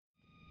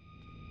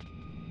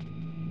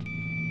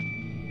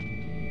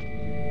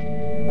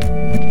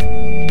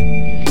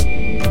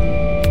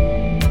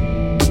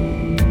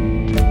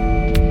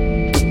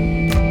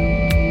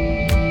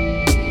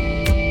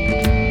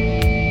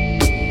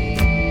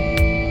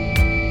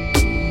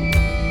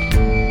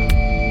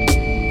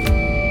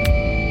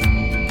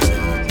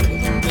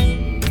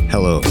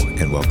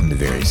and welcome to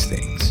Various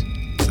Things.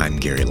 I'm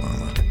Gary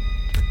Lama.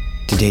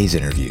 Today's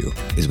interview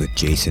is with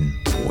Jason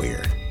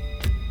Boyer.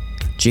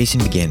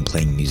 Jason began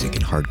playing music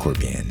in hardcore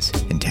bands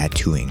and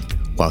tattooing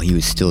while he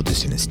was still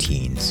just in his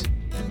teens.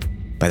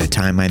 By the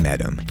time I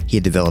met him, he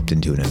had developed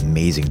into an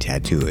amazing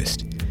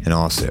tattooist and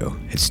also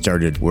had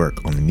started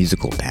work on the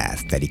musical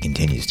path that he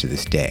continues to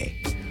this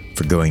day,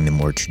 forgoing the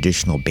more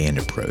traditional band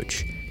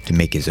approach to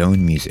make his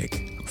own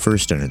music,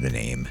 first under the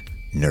name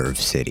Nerve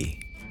City.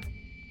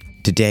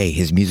 Today,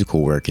 his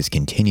musical work has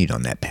continued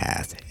on that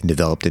path and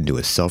developed into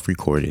a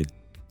self-recorded,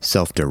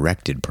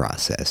 self-directed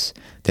process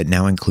that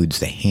now includes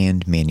the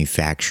hand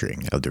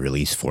manufacturing of the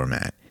release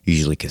format,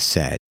 usually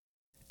cassette,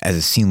 as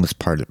a seamless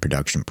part of the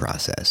production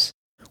process,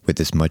 with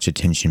as much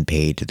attention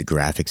paid to the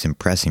graphics and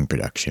pressing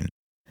production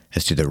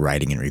as to the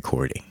writing and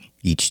recording,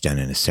 each done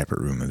in a separate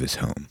room of his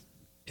home.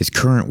 His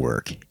current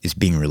work is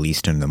being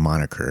released under the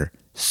moniker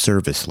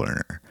Service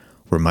Learner,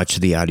 where much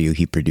of the audio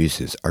he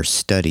produces are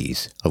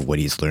studies of what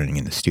he's learning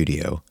in the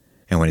studio,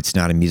 and when it's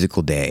not a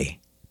musical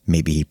day,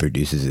 maybe he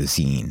produces a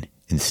zine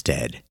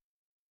instead.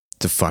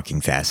 It's a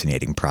fucking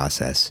fascinating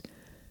process,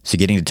 so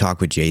getting to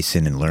talk with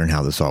Jason and learn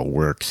how this all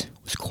works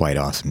was quite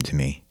awesome to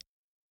me.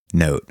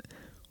 Note,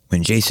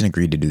 when Jason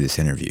agreed to do this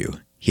interview,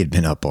 he had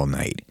been up all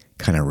night,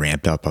 kind of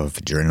ramped up off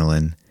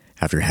adrenaline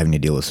after having to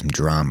deal with some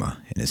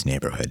drama in his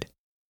neighborhood.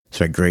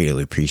 So I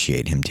greatly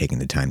appreciate him taking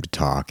the time to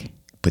talk,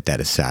 put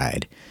that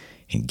aside,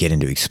 and get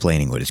into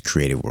explaining what his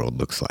creative world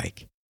looks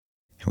like.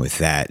 And with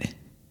that,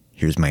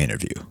 here's my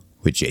interview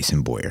with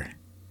Jason Boyer.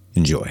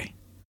 Enjoy.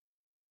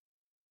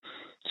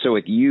 So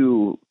with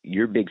you,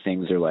 your big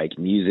things are like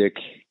music,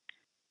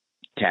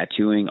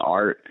 tattooing,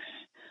 art.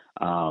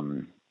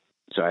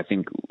 So I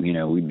think,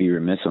 we'd be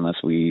remiss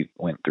unless we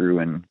went through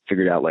and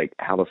figured out, like,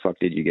 how the fuck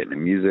did you get into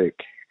music?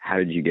 How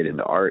did you get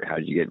into art? How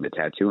did you get into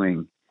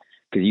tattooing?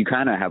 Because you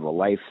kind of have a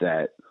life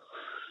that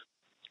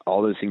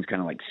all those things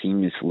kind of like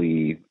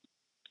seamlessly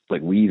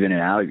like weave in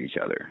and out of each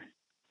other.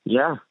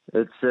 Yeah,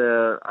 it's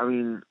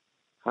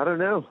I don't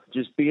know,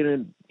 just being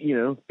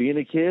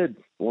a kid,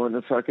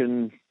 wanting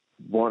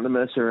to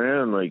mess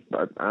around. Like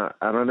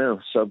I don't know,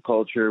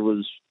 subculture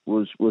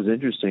was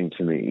interesting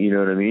to me. You know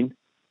what I mean?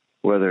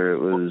 Whether it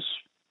was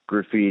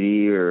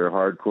graffiti or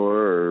hardcore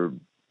or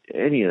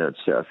any of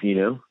that stuff,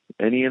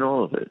 any and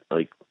all of it.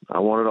 Like I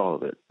wanted all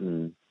of it,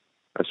 and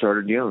I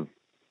started young.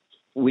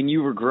 When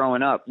you were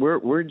growing up,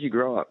 where did you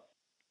grow up?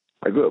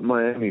 I grew up in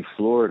Miami,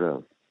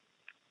 Florida.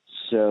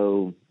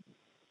 So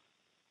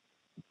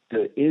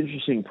the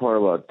interesting part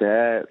about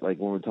that, like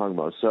when we're talking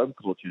about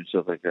subculture and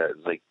stuff like that,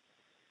 is like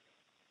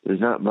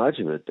there's not much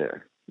of it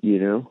there,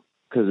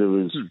 because it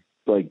was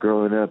like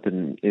growing up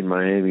in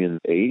Miami in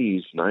the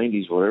 80s,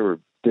 90s, whatever,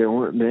 there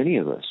weren't many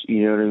of us,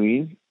 you know what I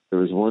mean? There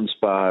was one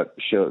spot,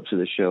 show up to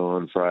the show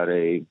on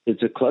Friday.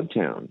 It's a club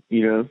town,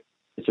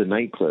 it's a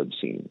nightclub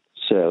scene.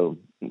 So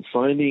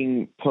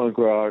finding punk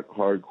rock,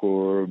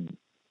 hardcore,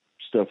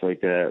 stuff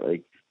like that,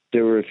 like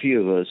there were a few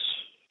of us,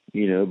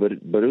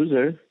 but it was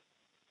there.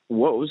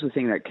 What was the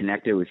thing that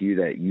connected with you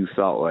that you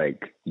felt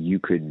like you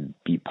could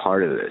be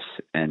part of this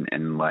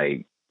and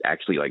like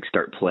actually like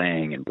start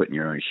playing and putting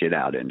your own shit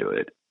out into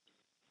it?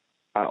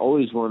 I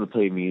always wanted to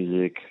play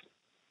music,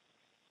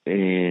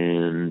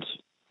 and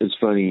it's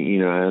funny,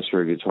 I asked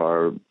for a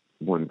guitar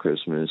one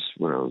Christmas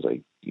when I was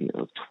like,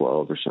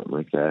 12 or something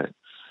like that.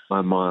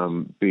 My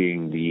mom,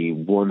 being the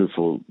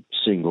wonderful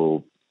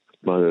single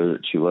mother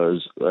that she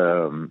was,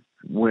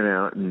 went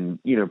out and,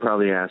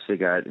 probably asked the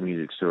guy at the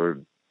music store,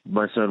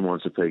 my son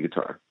wants to play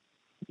guitar,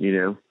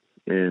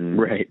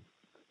 and right.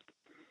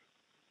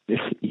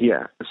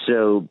 Yeah.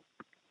 So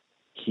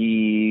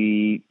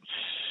he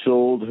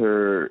sold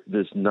her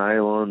this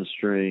nylon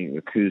string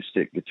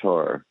acoustic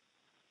guitar.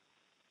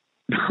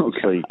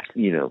 Okay.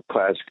 Like,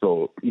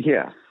 classical.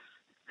 Yeah.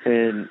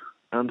 And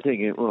I'm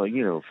thinking,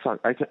 well, fuck,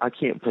 I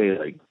can't play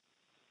like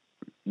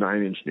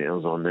 9 Inch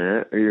Nails on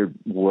that or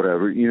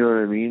whatever. You know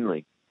what I mean?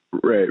 Like,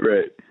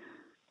 right.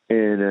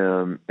 And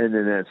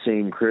then that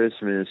same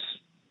Christmas,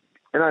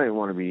 and I didn't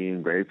want to be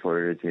ungrateful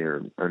or anything,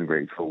 or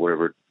ungrateful,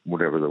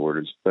 whatever the word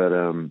is. But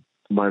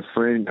my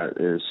friend got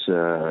this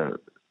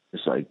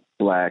like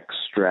black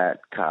Strat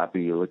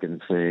copy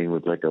looking thing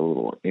with like a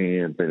little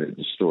amp and a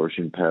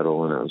distortion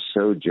pedal, and I was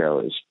so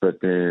jealous. But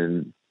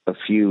then a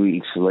few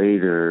weeks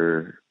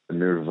later,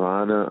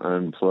 Nirvana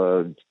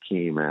Unplugged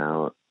came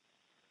out.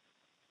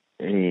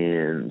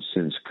 And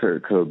since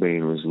Kurt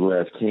Cobain was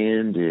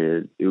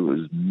left-handed, it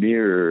was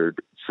mirrored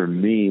for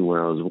me when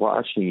I was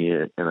watching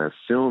it, and I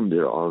filmed it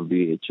on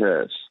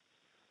VHS.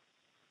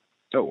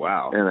 Oh,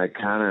 wow. And I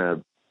kind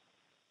of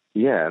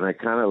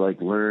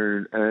like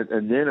learned,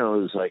 and then I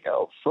was like,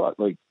 oh, fuck,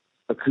 like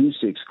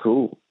acoustic's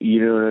cool.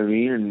 You know what I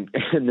mean?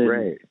 And then,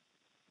 right.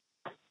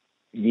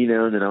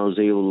 And then I was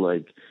able to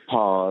like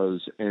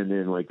pause and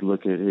then like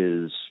look at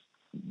his,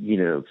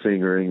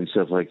 fingering and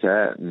stuff like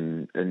that,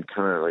 and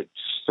kind of like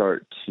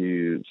start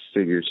to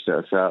figure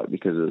stuff out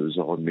because it was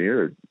all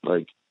mirrored,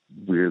 like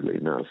weirdly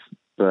enough.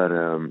 But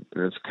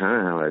that's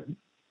kind of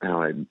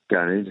how I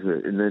got into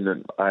it. And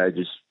then I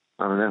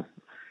don't know.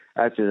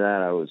 after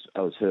that, I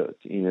was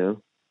hooked. You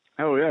know.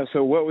 Oh yeah.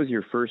 So what was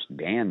your first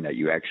band that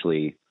you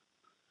actually,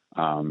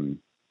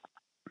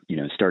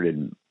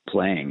 started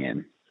playing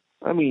in?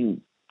 I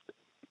mean,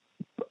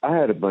 I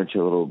had a bunch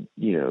of little,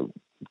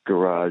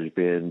 garage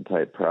band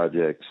type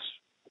projects,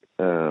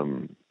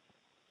 and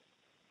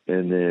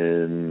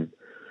then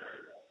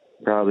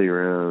probably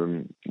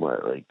around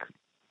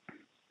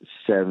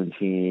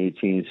 17,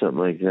 18, something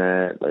like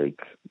that. Like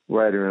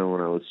right around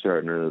when I was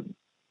starting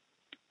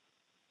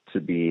to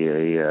be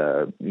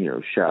a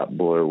shop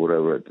boy or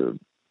whatever at the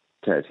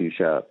tattoo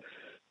shop.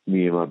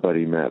 Me and my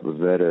buddy Matt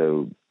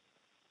Bavetto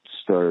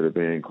started a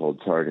band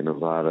called Target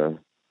Nevada,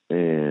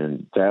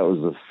 and that was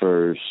the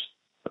first,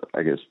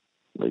 I guess,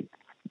 like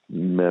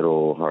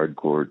metal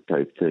hardcore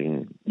type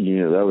thing.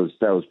 That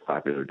was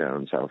popular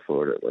down in South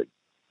Florida, like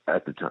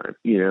at the time.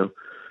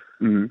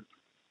 Mm-hmm.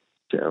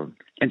 So,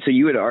 and so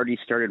you had already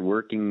started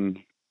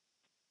working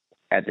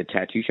at the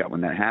tattoo shop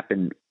when that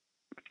happened.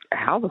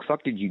 How the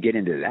fuck did you get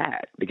into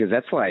that? Because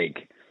that's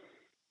like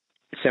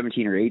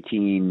 17 or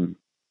 18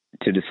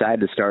 to decide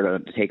to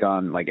take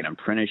on like an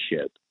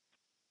apprenticeship.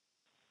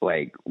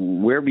 Like,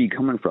 where were you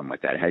coming from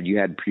with that? Had you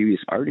had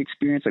previous art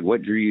experience? Like,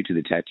 what drew you to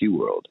the tattoo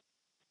world?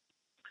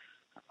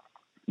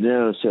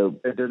 No, so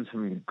I'd done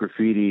some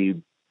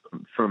graffiti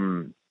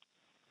from,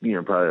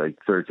 probably like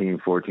 13,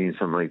 14,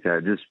 something like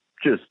that.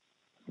 Just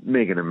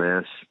making a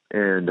mess.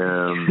 And,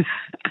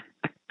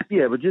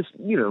 yeah, but just,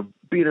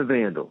 being a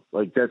vandal.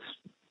 Like that's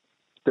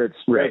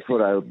right.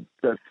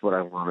 That's what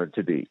I wanted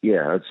to be.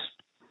 Yeah,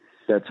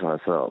 that's how I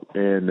felt.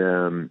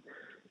 And,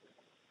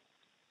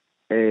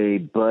 a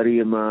buddy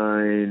of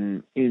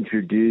mine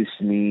introduced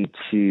me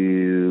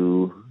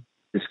to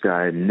this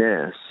guy,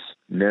 Ness,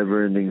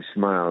 Never Ending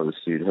Smile, this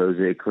dude,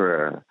 Jose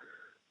Carrera.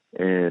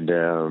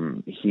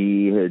 And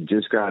he had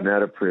just gotten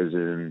out of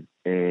prison,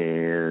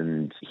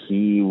 and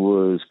he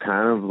was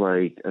kind of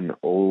like an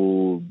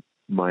old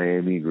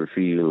Miami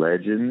graffiti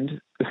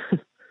legend.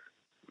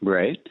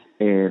 Right.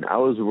 And I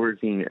was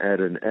working at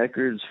an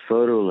Eckerd's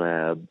photo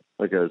lab,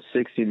 like a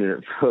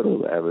 60-minute photo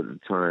lab at the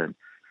time.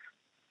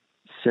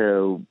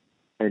 So,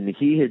 and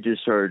he had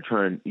just started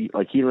he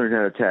learned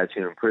how to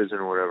tattoo in prison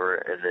or whatever.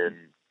 And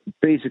then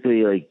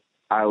basically, like,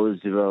 I was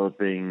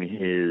developing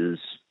his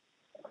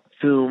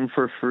film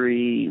for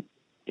free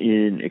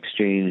in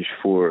exchange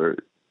for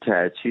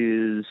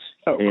tattoos.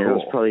 Oh, and cool. I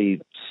was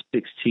probably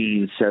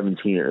 16,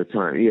 17 at the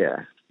time.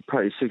 Yeah,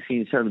 probably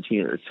 16,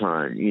 17 at the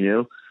time,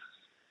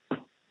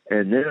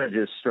 And then I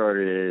just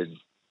started,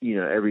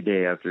 every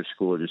day after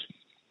school, just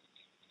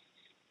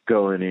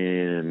going in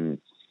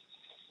and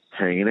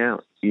hanging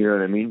out. You know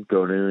what I mean?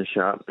 Going in the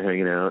shop,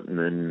 hanging out. And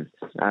then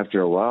after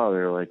a while,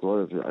 they're like,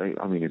 well, if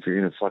you're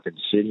going to fucking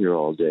sit here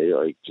all day,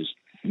 like, just,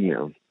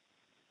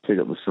 pick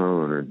up the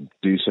phone or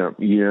do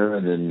something,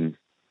 and then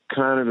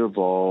kind of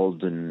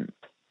evolved and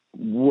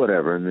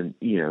whatever. And then,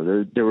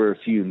 there were a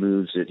few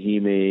moves that he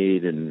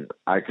made, and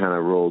I kind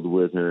of rolled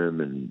with him.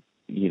 And,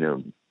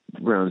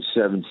 around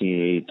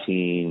 17,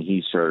 18,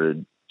 he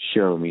started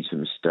showing me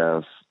some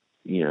stuff.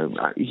 He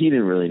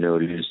didn't really know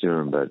what he was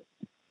doing, but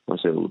I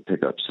was able to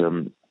pick up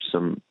some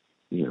something.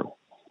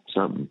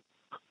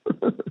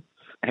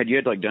 Had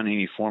you done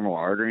any formal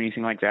art or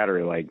anything like that,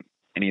 or like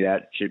any of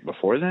that shit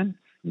before then?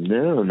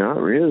 No, not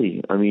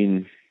really. I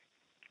mean,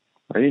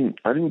 I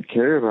didn't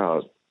care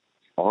about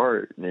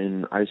art,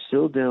 and I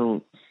still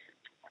don't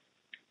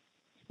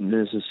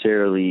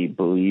necessarily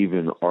believe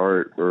in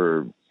art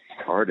or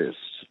artists.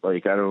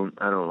 Like, I don't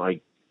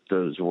like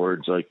those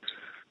words. Like,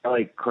 I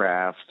like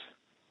craft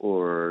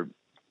or,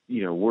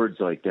 words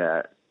like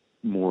that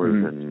more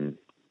than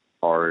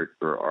art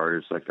or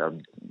artist. Like,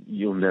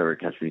 you'll never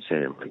catch me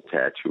saying like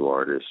tattoo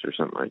artist or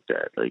something like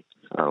that. Like,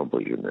 I don't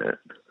believe in that.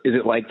 Is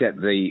it like that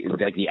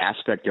the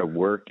aspect of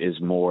work is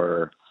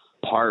more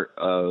part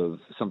of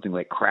something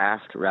like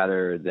craft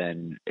rather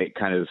than it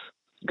kind of,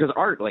 because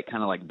art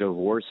kind of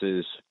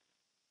divorces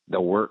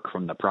the work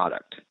from the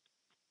product,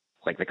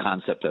 like the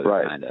concept of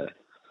it kind of.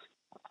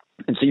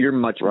 And so you're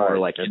much more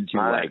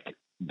into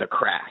the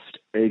craft.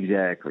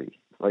 Exactly.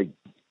 Like,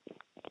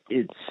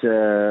 it's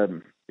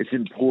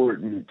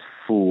important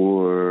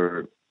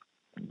for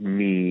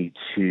me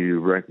to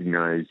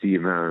recognize the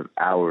amount of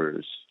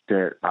hours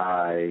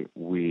that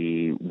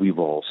we've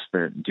all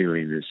spent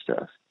doing this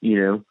stuff,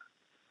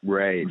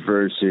 Right.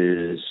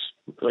 Versus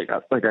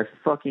I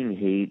fucking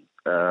hate,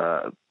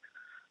 oh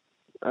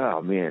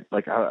man,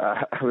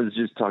 I was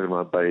just talking to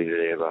my buddy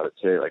today about it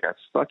today. Like, I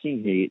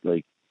fucking hate,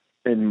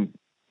 and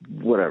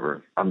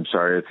whatever, I'm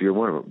sorry if you're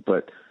one of them,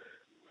 but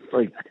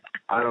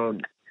I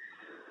don't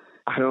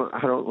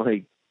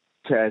like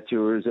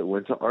tattooers that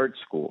went to art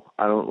school.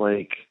 I don't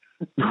like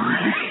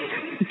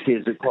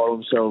kids that call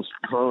themselves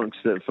punks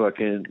that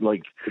fucking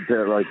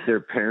their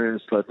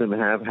parents let them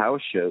have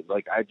house shows.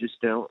 Like, I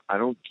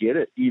don't get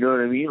it. You know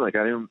what I mean? Like,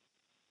 I don't.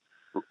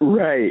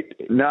 Right.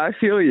 No, I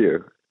feel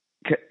you.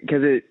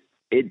 Because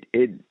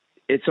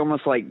it's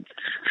almost like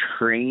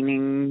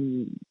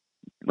training.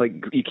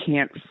 Like, you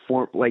can't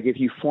if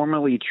you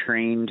formally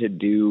train to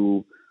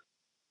do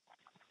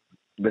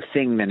the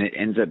thing, then it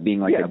ends up being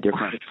like a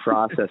different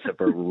process of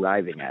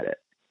arriving at it.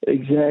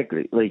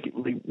 Exactly. Like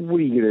what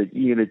are you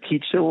gonna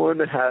teach someone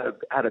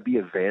how to be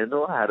a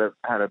vandal, how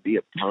to be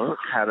a punk,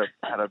 how to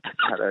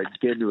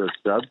get into a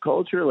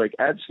subculture? Like,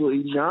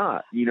 absolutely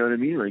not. You know what I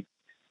mean? Like,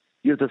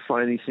 you have to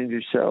find these things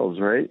yourselves,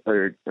 right?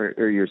 Or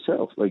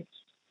yourself. Like,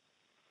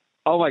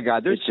 oh my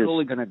God, there's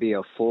totally going to be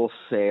a Full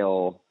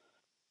Sail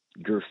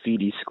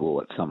graffiti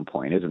school at some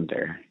point, isn't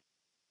there?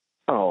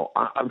 Oh,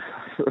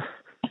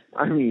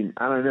 I mean,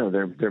 I don't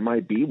know. There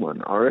might be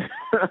one. All right.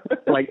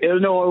 Like,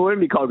 no, it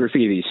wouldn't be called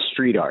graffiti.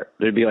 Street art.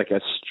 There'd be like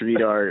a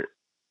street art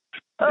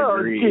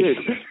degree.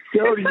 Oh, dude,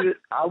 don't even.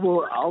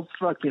 I'll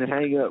fucking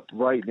hang up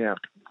right now.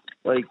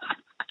 Like,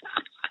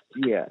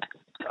 yeah,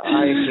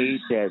 I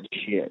hate that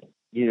shit.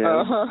 You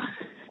know,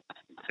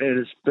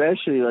 and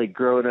especially like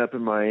growing up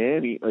in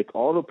Miami, like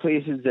all the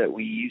places that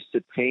we used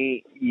to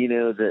paint. You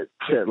know,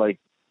 that like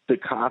the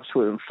cops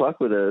wouldn't fuck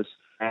with us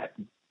at,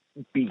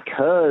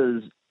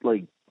 because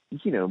like,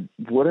 you know,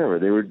 whatever,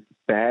 they were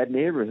bad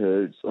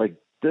neighborhoods. Like,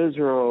 those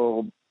are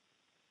all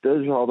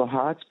the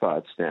hot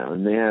spots now,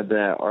 and they have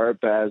that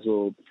Art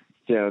Basel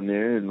down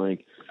there, and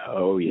like,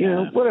 oh yeah, you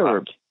know,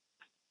 whatever.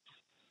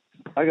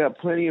 I got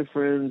plenty of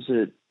friends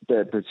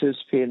that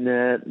participate in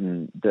that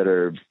and that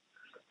are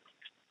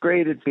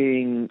great at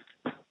being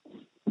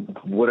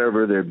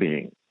whatever they're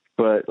being,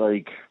 but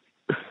like,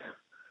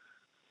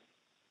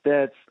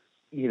 that's,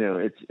 you know,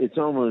 it's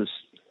almost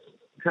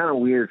kind of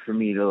weird for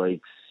me to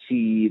like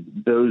see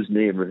those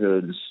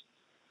neighborhoods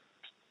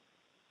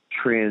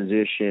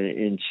transition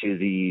into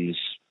these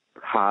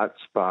hot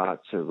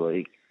spots of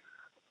like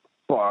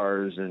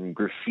bars and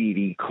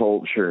graffiti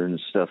culture and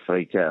stuff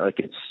like that. Like,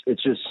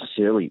 it's just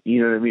silly.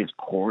 You know what I mean? It's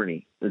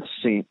corny. It's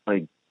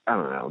like, I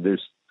don't know.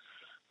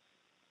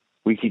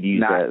 We could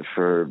use that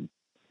for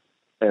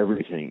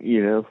everything,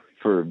 you know,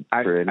 for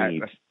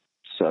any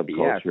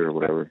subculture or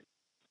whatever.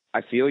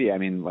 I feel you. I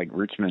mean, like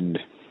Richmond,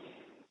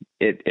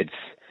 it's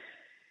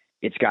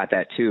got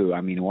that too.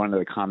 I mean, one of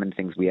the common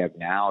things we have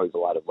now is a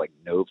lot of like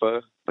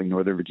Nova, like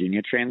Northern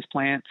Virginia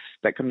transplants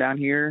that come down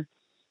here.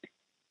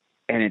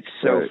 And it's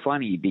so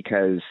funny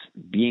because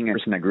being a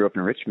person that grew up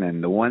in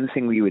Richmond, the one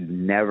thing we would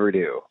never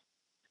do,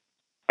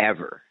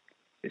 ever,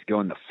 is go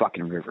in the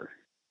fucking river.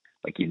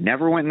 Like, you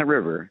never went in the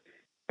river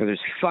because there's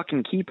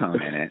fucking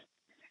Keepone in it.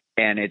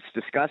 And it's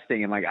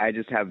disgusting. And like, I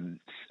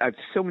have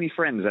so many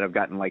friends that have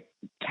gotten like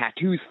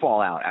tattoos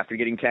fall out after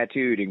getting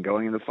tattooed and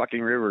going in the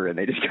fucking river, and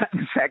they just got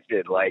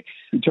infected. Like,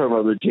 you talking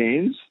about the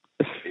James?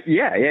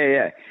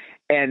 Yeah.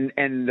 And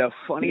the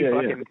funny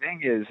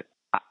thing is,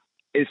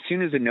 as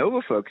soon as the Nova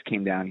folks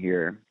came down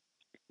here,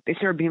 they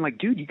started being like,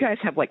 dude, you guys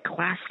have like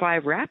Class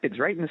 5 rapids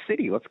right in the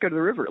city. Let's go to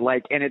the river.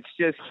 Like, and it's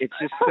just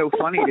so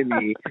funny to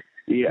me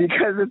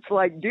because it's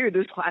like, dude,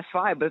 there's Class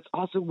 5, but it's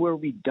also where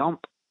we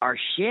dump our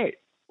shit.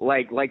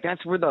 Like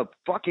that's where the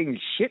fucking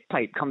shit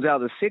pipe comes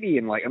out of the city.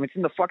 And like, I mean, it's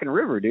in the fucking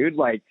river, dude.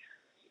 Like,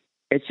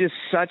 it's just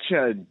such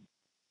a,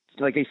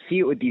 like, I see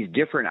it with these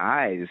different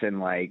eyes, and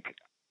like,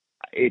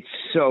 it's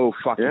so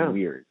fucking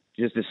weird.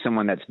 Just as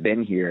someone that's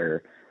been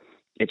here,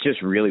 it's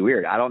just really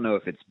weird. I don't know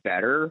if it's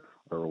better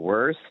or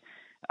worse,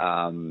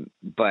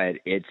 but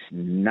it's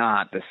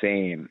not the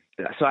same.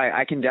 So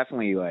I can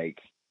definitely, like,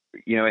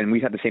 you know, and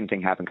we've had the same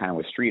thing happen kind of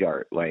with street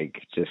art,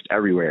 like just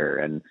everywhere.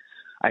 And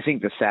I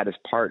think the saddest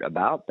part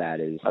about that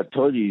is, I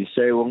told you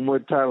say it one more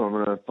time, I'm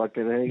gonna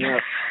fucking hang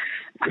up.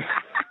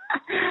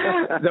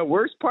 The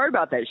worst part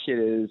about that shit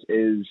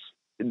is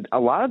a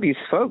lot of these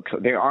folks,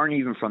 they aren't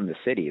even from the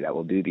city that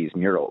will do these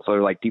murals. So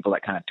they're like people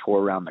that kind of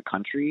tour around the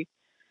country.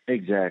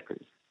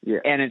 Exactly. Yeah.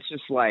 And it's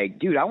just like,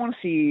 dude, I want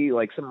to see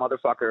like some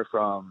motherfucker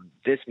from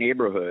this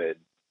neighborhood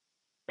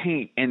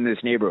paint in this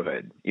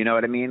neighborhood. You know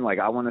what I mean? Like,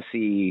 I want to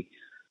see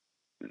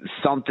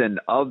something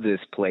of this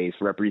place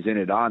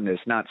represented on this,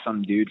 not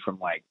some dude from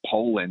like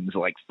Poland's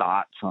like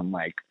thoughts on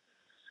like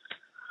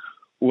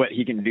what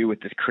he can do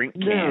with this crink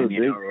can,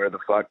 you know, or the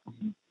fuck.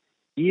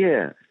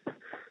 Yeah.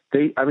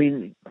 They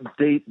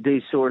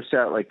source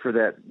out, like, for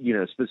that, you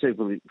know,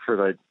 specifically for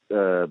like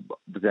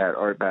that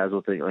Art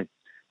Basel thing, like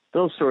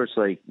they'll source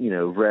like, you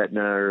know,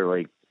 Retina or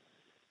like,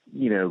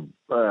 you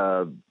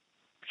know,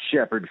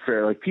 Shepard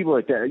Fair, like people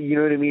like that, you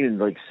know what I mean, and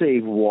like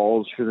save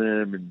walls for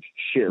them and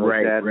shit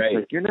like that. Right. It's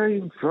like, you're not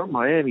even from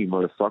Miami,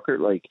 motherfucker.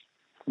 Like,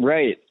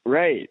 right.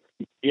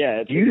 Yeah,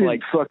 it's you didn't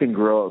like fucking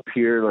grow up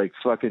here, like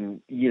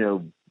fucking, you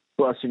know,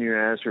 busting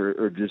your ass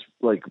or just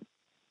like,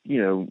 you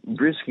know,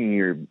 risking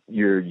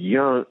your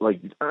young,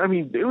 like, I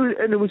mean, it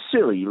was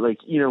silly. Like,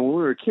 you know, when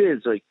we were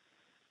kids, like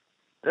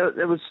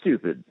that was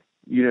stupid,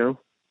 you know.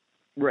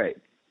 Right.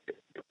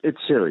 It's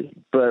silly,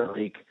 but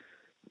like,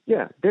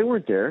 yeah, they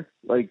weren't there.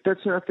 Like,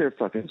 that's not their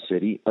fucking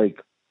city. Like,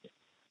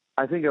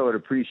 I think I would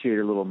appreciate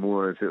it a little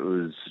more if it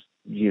was,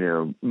 you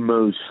know,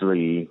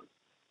 mostly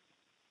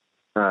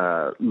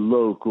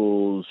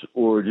locals,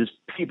 or just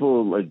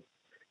people, like,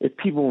 if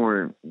people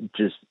weren't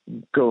just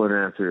going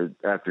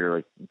after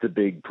like the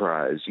big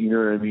prize, you know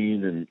what I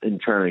mean,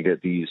 and trying to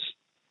get these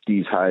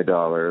high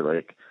dollar,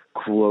 like,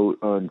 quote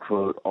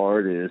unquote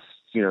artists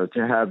you know,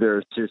 to have their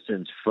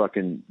assistants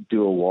fucking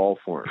do a wall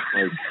for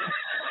them.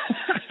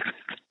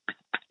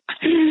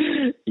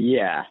 Like,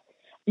 yeah.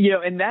 You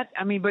know, and that,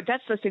 I mean, but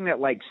that's the thing that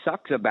like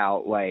sucks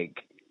about like,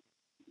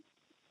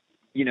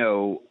 you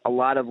know, a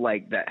lot of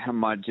like that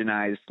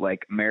homogenized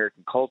like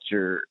American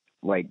culture,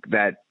 like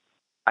that.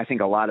 I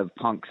think a lot of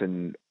punks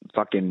and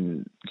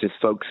fucking just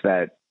folks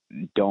that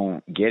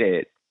don't get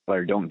it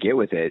or don't get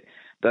with it.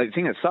 The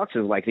thing that sucks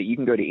is like that you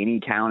can go to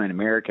any town in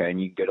America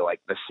and you can go to like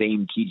the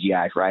same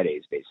TGI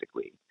Fridays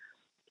basically.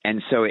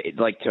 And so it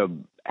like to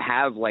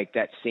have like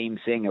that same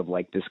thing of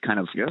like this kind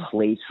of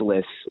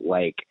placeless,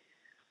 like,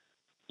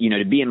 you know,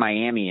 to be in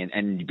Miami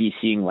and be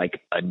seeing like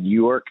a New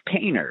York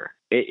painter.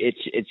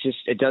 It's just,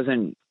 it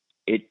doesn't,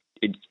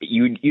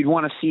 you'd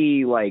want to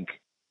see like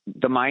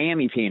the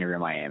Miami painter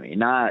in Miami,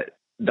 not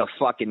the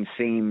fucking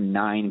same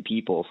 9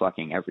 people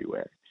fucking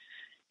everywhere,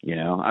 you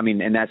know? I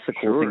mean, and that's the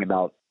cool thing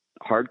about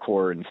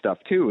hardcore and stuff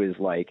too, is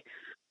like,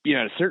 you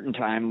know, at a certain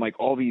time, like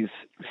all these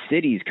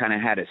cities kind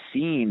of had a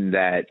scene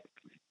that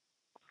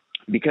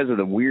because of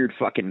the weird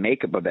fucking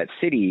makeup of that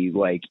city,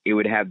 like it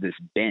would have this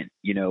bent,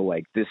 you know,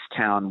 like this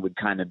town would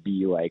kind of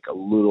be like a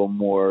little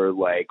more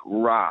like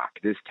rock.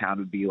 This town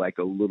would be like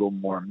a little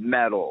more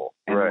metal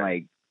and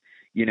like,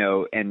 you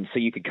know, and so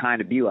you could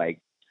kind of be like,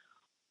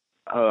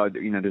 oh,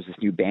 you know, there's this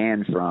new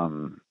band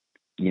from,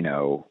 you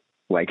know,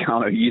 like, I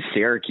don't know, use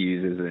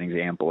Syracuse as an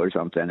example or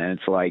something. And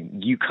it's like,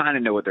 you kind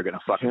of know what they're going to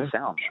fucking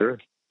sound like,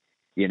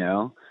 you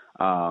know?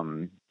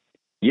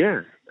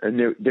 Yeah.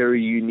 And they're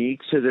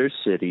unique to their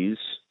cities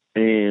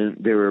and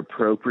they're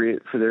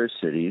appropriate for their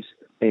cities.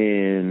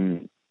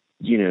 And,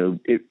 you know,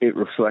 it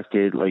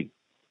reflected like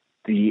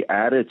the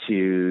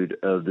attitude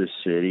of the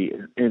city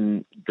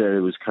and that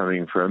it was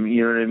coming from,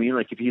 you know what I mean?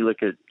 Like if you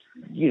look at,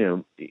 you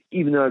know,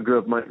 even though I grew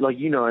up, like,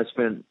 you know, I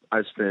spent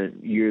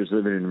years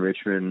living in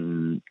Richmond.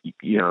 And,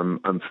 you know,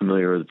 I'm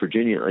familiar with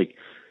Virginia. Like,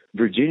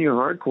 Virginia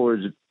hardcore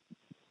is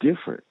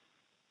different.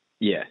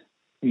 Yeah,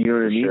 you know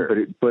what I mean.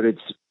 Sure.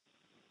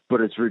 But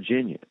it's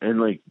Virginia,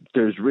 and like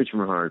there's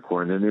Richmond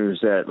hardcore, and then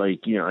there's that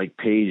like, you know, like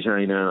Page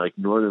 99, like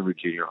Northern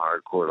Virginia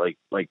hardcore,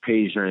 like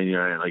Page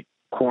 99, like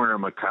Corner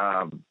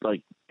Macabre.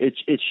 Like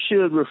it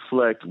should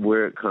reflect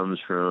where it comes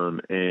from,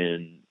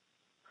 and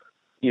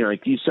you know,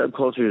 like these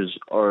subcultures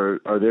are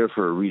there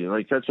for a reason.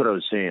 Like that's what I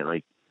was saying,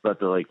 like about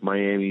the like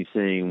Miami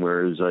thing,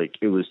 where it was like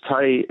it was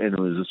tight and it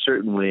was a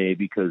certain way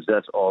because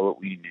that's all that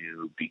we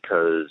knew,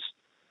 because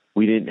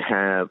we didn't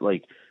have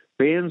like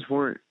bands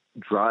weren't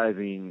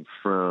driving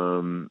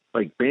from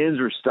like bands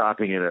were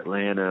stopping in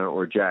Atlanta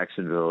or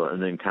Jacksonville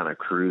and then kind of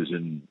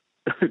cruising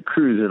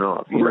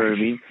off. You know what I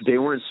mean? They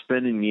weren't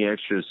spending the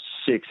extra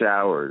 6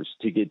 hours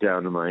to get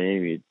down to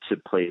Miami to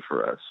play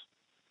for us.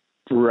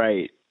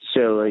 Right.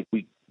 So like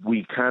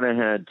we kind of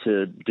had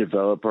to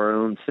develop our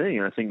own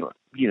thing. I think,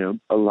 you know,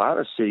 a lot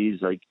of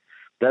cities, like,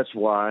 that's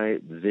why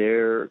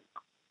their,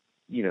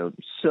 you know,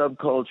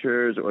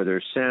 subcultures or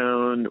their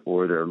sound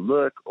or their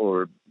look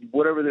or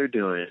whatever they're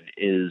doing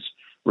is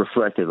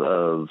reflective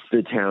of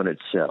the town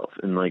itself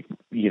and, like,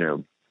 you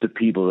know, the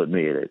people that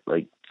made it.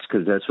 Like,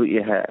 because that's what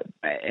you had.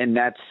 And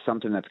that's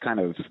something that's kind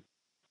of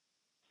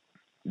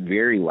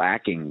very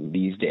lacking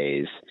these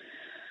days.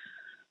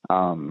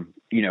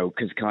 You know,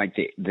 because kind of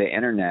like the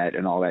internet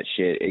and all that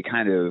shit, it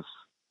kind of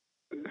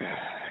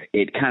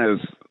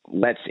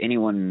lets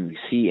anyone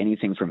see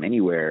anything from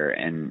anywhere,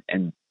 and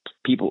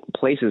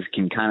places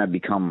can kind of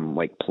become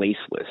like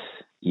placeless,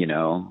 you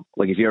know?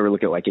 Like if you ever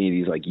look at like any of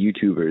these like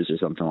YouTubers or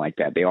something like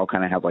that, they all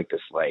kind of have like this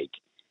like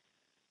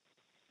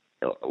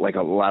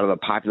a lot of the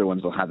popular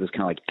ones will have this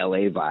kind of like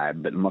LA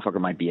vibe, but the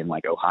motherfucker might be in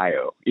like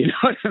Ohio, you know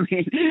what I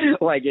mean?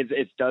 Like it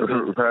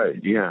doesn't,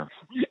 right? Yeah,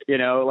 you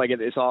know, like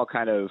it's all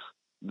kind of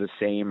the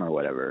same or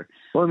whatever.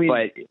 Well, I mean,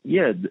 but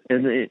yeah,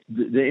 and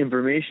the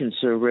information's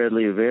so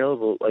readily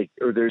available, like,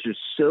 or there's just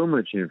so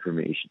much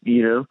information,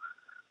 you know?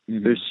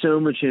 Mm-hmm. There's so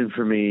much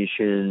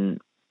information.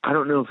 I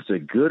don't know if it's a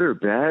good or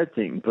bad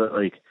thing, but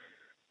like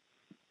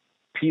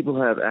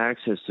people have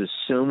access to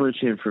so much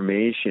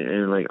information,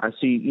 and like I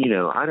see, you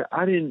know,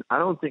 I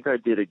don't think I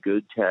did a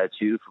good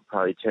tattoo for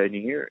probably 10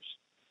 years.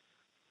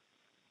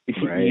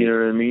 Right. You know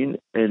what I mean?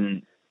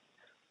 And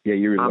yeah,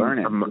 you're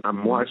learning.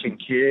 I'm watching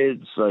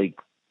kids like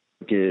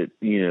get,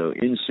 you know,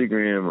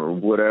 Instagram or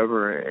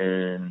whatever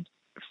and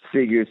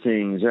figure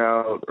things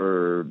out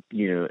or,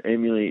 you know,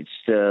 emulate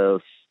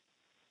stuff.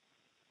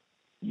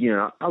 You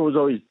know, I was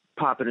always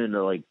popping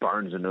into like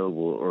Barnes and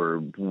Noble or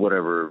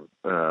whatever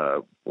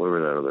that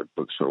other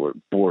bookstore was,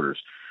 Borders,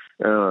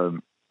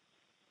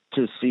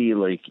 to see,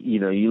 like, you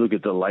know, you look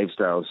at the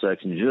lifestyle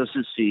section just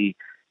to see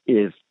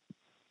if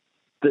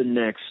the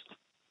next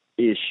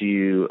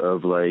issue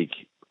of like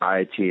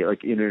IT,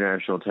 like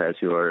International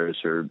Tattoo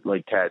Artists or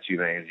like Tattoo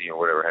Magazine or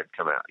whatever had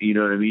come out. You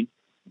know what I mean?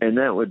 And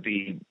that would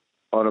be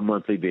on a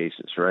monthly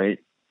basis, right?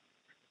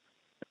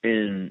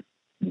 And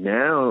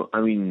now,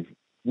 I mean,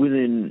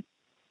 within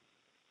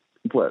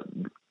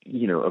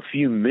a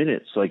few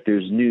minutes, like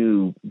there's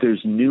new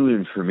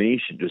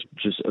information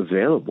just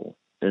available,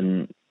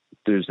 and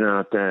there's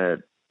not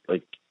that,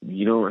 like,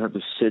 you don't have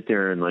to sit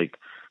there and like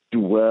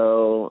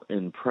dwell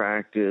and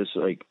practice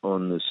like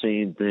on the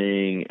same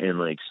thing, and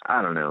like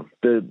I don't know,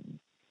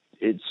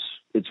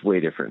 it's way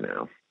different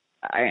now.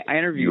 I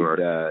interviewed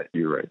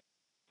you're right.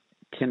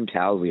 Tim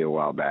Towsley a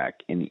while back,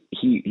 and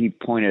he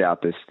pointed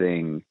out this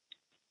thing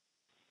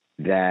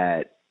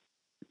that,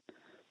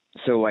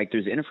 so like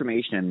there's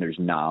information and there's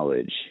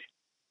knowledge,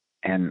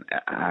 and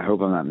I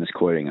hope I'm not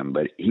misquoting him,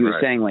 but he was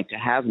saying like to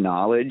have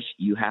knowledge,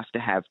 you have to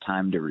have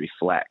time to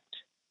reflect.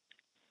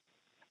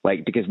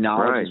 Like, because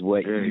knowledge is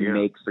what you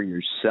make for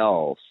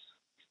yourself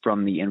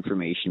from the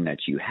information that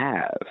you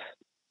have.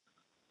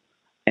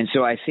 And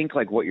so I think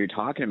like what you're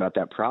talking about,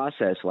 that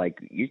process, like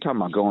you're talking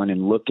about going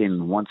and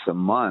looking once a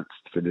month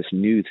for this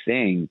new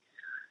thing,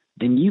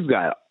 then you've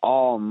got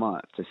all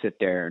month to sit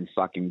there and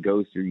fucking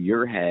go through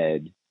your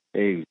head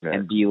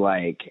and be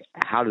like,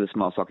 how did this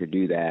motherfucker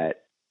do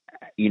that?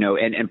 You know,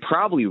 and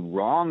probably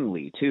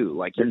wrongly too.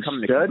 Like you're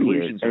coming to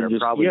conclusions that are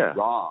probably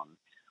wrong,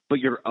 but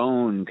your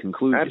own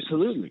conclusions.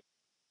 Absolutely.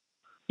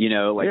 You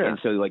know, like, and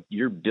so like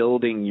you're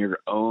building your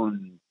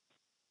own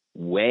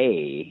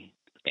way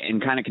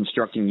and kind of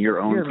constructing your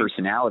own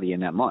personality in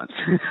that month.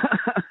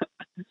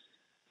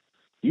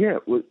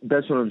 Well,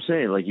 that's what I'm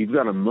saying. Like you've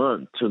got a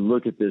month to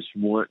look at this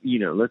one, you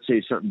know, let's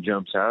say something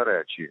jumps out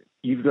at you.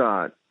 You've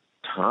got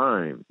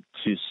time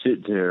to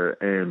sit there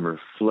and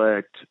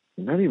reflect,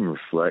 not even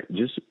reflect,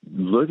 just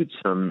look at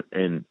something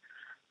and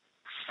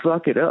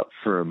fuck it up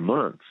for a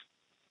month.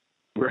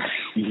 Right.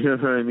 You know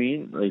what I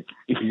mean? Like,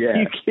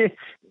 you can't,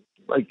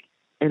 like,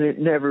 and it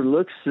never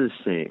looks the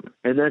same,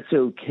 and that's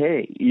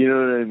okay. You know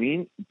what I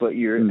mean? But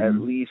you're at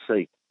least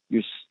like,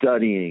 you're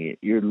studying it,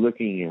 you're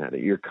looking at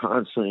it, you're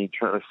constantly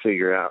trying to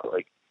figure out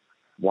like,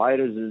 why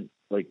does it,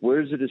 like,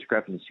 where's the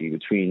discrepancy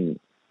between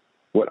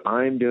what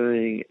I'm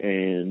doing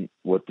and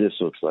what this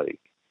looks like?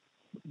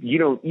 You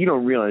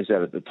don't realize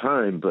that at the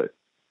time, but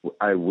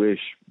I wish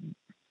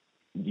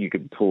you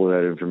could pull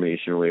that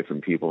information away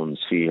from people and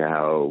see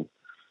how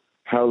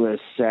less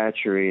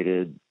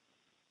saturated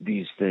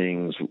these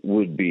things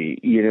would be.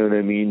 You know what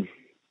I mean?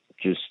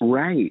 Just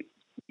right,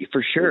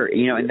 for sure.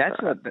 You know, and that's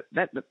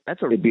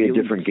it'd be a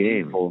different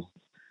game.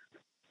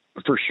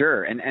 For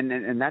sure,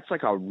 and that's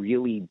like a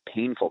really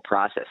painful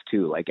process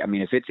too. Like, I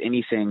mean, if it's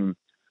anything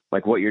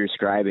like what you're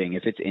describing,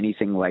 if it's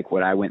anything like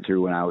what I went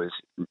through when I was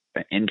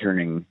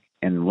interning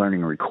and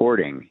learning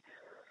recording,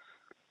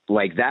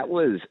 like that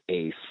was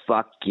a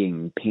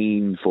fucking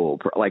painful,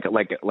 like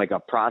a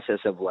process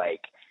of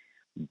like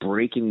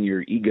breaking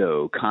your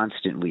ego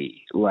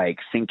constantly, like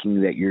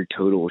thinking that you're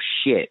total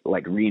shit,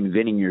 like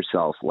reinventing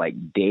yourself like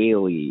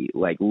daily,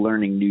 like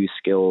learning new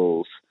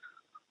skills,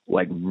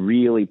 like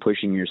really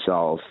pushing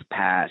yourself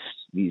past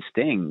these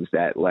things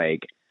that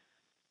like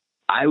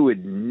I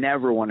would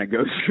never want to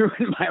go through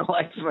in my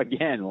life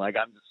again. Like,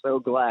 I'm so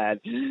glad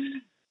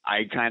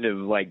I kind of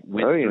like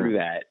went through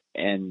that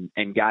and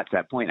got to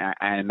that point.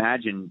 I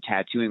imagine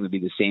tattooing would be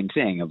the same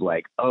thing of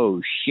like,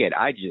 oh shit,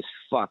 I just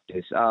fucked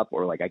this up,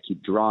 or like I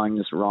keep drawing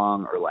this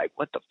wrong, or like,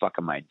 what the fuck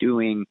am I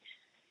doing?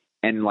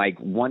 And like,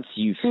 once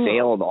you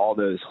failed all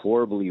those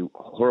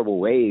horrible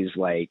ways,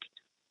 like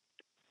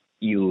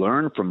you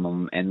learn from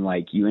them, and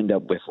like you end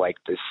up with like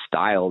this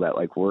style that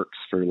like works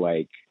for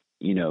like,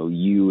 you know,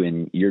 you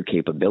and your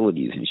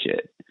capabilities and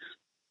shit.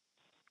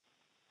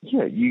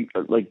 Yeah, you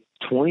like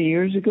 20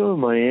 years ago in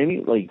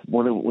Miami, like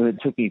when it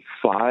took me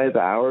 5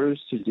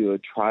 hours to do a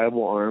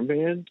tribal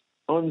armband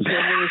on something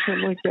or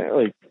something like that,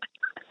 like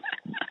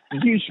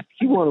you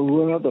want to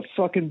run out the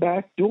fucking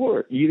back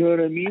door. You know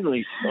what I mean?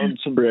 Like on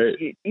some,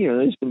 you know,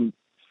 there's some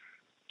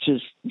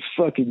just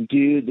fucking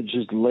dude that's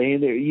just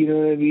laying there. You know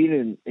what I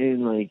mean?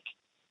 And like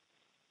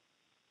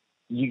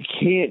you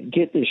can't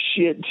get the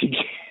shit to.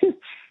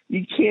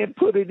 You can't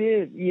put it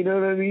in. You know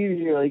what I mean? And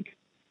you're like,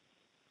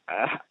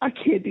 I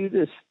can't do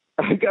this.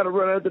 I got to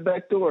run out the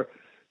back door.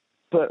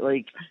 But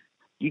like,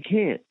 you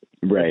can't.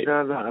 Right. It's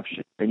not an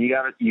option. And you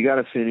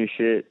gotta finish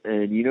it.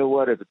 And you know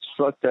what? If it's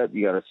fucked up,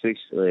 you gotta fix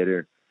it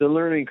later. The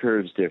learning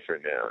curve's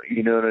different now.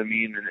 You know what I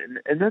mean?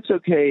 And that's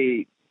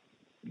okay.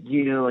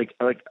 You know, like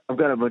I've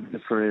got a bunch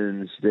of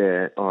friends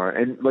that are,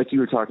 and like you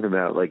were talking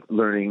about, like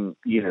learning,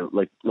 you know,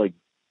 like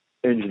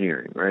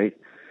engineering, right?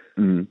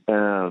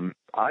 Mm-hmm.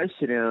 I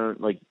sit down,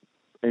 like,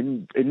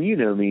 and you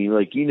know me,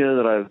 like, you know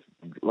that I've,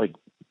 like,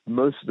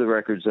 most of the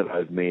records that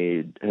I've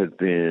made have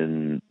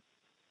been,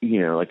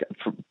 you know, like,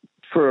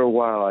 for a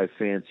while I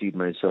fancied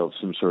myself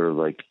some sort of,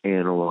 like,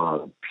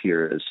 analog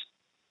purist,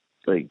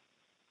 like,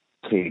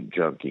 tape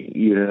junkie,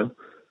 you know?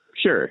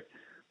 Sure.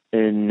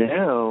 And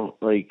now,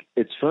 like,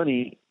 it's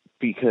funny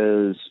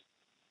because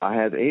I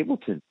have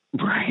Ableton.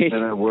 Right.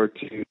 And I work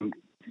to,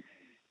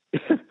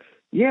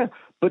 yeah,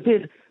 but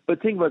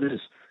think about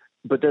this.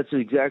 But that's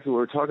exactly what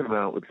we're talking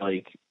about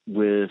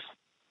with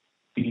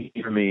the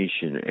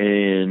information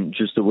and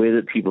just the way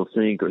that people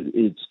think.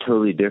 It's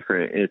totally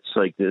different. It's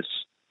like this,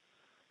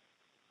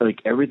 like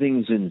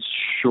everything's in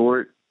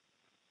short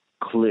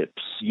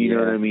clips. You know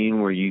what I mean?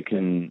 Where you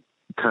can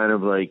kind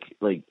of like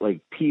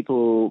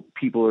people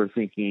are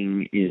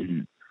thinking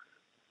in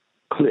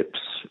clips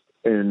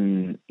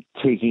and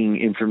taking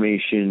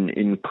information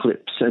in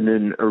clips and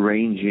then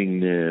arranging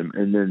them,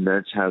 and then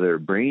that's how their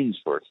brain's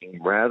working,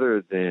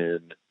 rather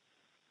than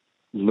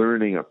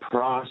learning a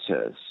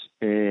process.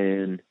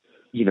 And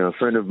a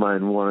friend of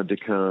mine wanted to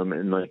come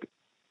and like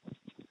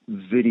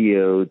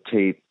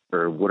videotape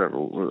or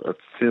whatever,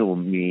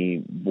 film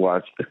me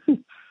watch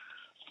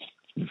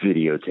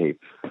videotape,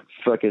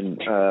 fucking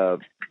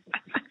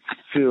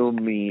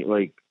film me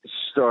like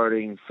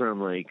starting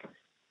from like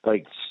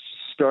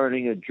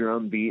starting a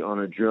drum beat on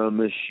a drum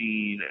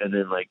machine and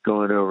then like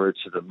going over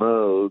to the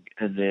Moog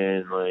and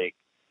then like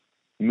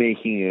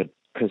making a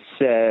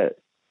cassette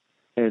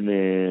and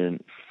then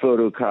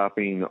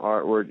photocopying the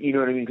artwork. You know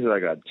what I mean? Because I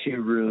got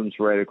 2 rooms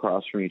right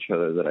across from each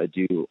other that I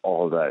do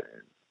all of that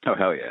in. Oh,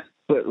 hell yeah.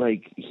 But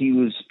like he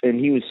was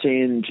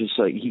saying, just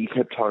like he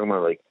kept talking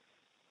about like,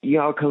 yeah,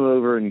 I'll come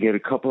over and get a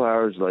couple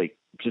hours like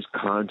just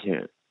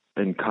content.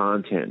 And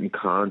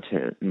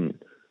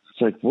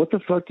it's like, what the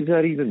fuck does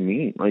that even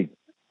mean? Like,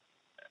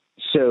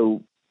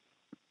 so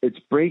it's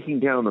breaking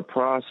down the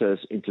process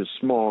into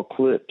small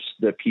clips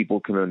that people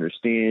can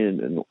understand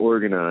and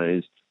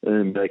organize, and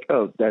then be like,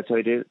 oh, that's how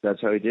I did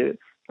it.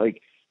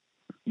 Like,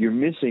 you're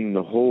missing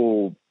the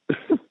whole.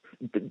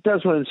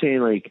 That's what I'm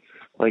saying.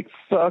 Like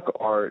fuck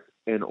art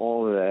and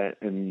all of that,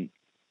 and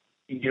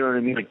you know what I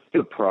mean. Like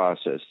the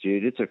process,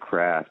 dude. It's a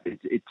craft.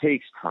 It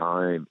takes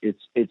time. It's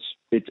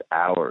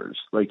hours.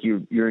 Like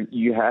you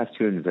have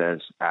to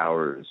invest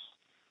hours.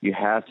 You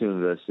have to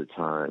invest the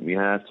time. You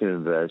have to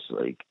invest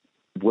like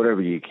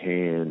whatever you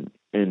can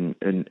and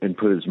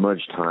put as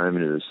much time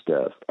into this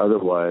stuff.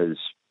 Otherwise,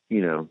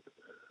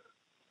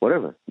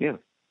 whatever. Yeah.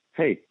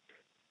 Hey,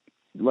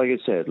 like I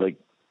said, like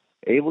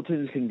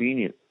Ableton's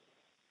convenient.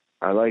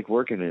 I like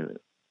working in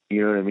it.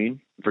 You know what I mean?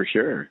 For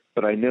sure.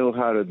 But I know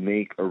how to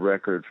make a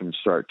record from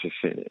start to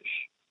finish,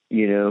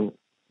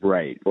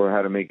 Right. Or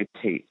how to make a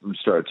tape from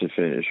start to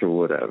finish or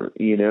whatever,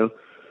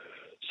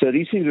 So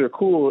these things are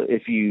cool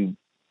if you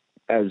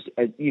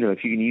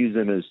if you can use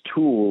them as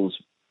tools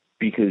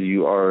because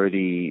you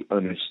already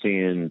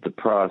understand the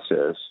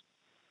process.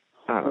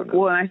 I don't know.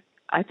 Well,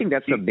 I think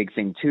that's the big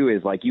thing too,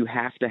 is like you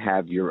have to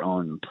have your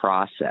own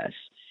process.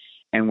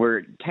 And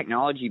where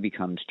technology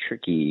becomes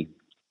tricky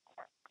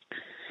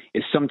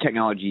is some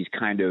technologies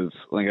kind of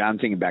like, I'm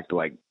thinking back to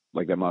like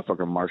that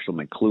motherfucker Marshall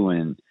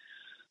McLuhan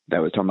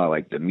that was talking about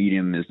like the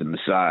medium is the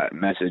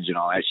message and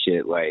all that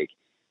shit. Like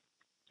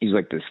he's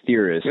like this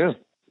theorist. Yeah.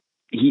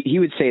 He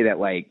would say that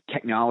like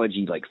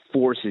technology like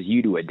forces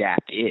you to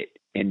adapt it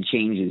and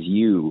changes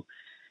you.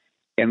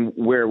 And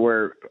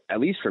where at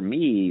least for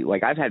me,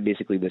 like I've had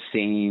basically the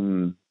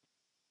same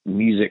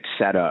music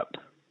setup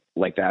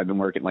like that. I've been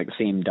working like the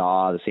same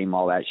DAW, the same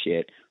all that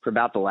shit for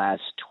about the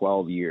last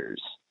 12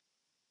 years.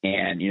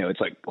 And,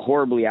 it's like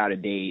horribly out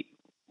of date,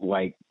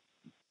 like,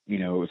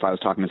 if I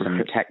was talking to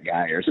some tech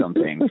guy or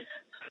something,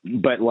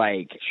 but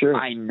like, sure.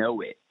 I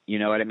know it, you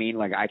know what I mean?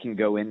 Like I can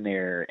go in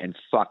there and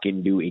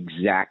fucking do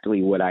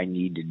exactly what I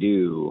need to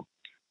do,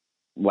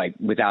 like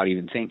without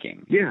even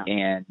thinking. Yeah.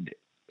 And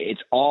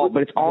it's all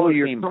the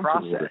same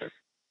process.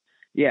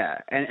 Yeah.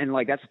 And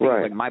like, that's the thing,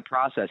 right. Like my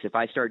process, if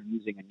I start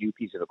using a new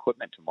piece of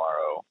equipment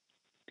tomorrow,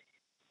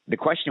 the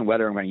question of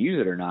whether I'm going to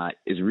use it or not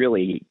is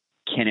really,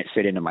 can it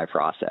fit into my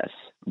process?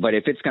 But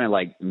if it's going to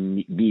like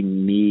be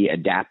me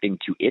adapting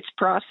to its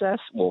process,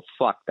 well,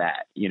 fuck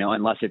that,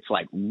 unless it's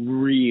like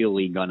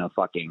really going to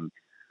fucking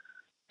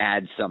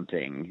add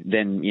something,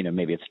 then,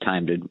 maybe it's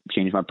time to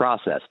change my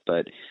process.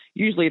 But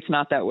usually it's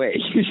not that way.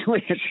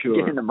 Usually it's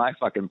get into my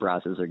fucking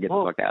process or get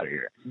the fuck out of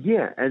here.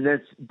 Yeah. And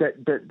that's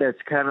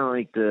kind of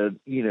like the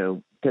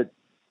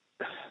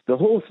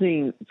whole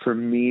thing for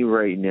me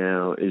right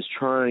now is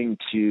trying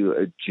to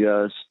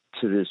adjust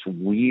to this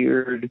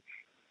weird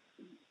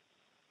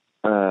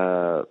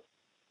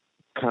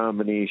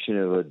combination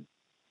of a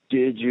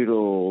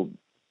digital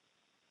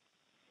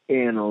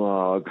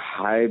analog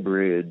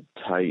hybrid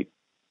type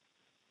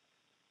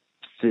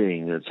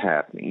thing that's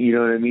happening. You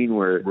know what I mean?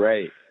 Where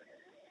right,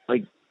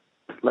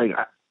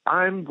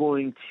 I'm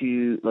going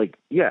to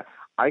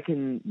I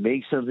can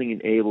make something in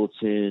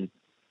Ableton,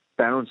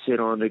 bounce it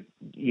onto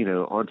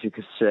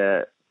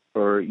cassette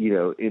or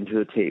into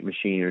a tape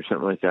machine or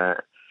something like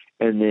that,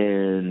 and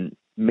then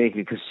make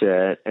a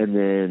cassette, and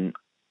then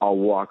I'll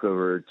walk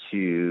over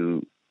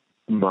to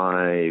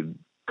my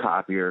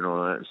copier and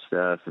all that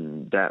stuff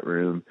in that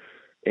room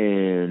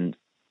and,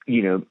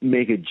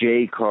 make a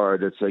J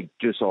card that's like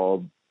just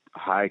all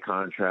high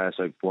contrast,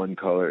 like one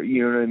color.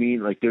 You know what I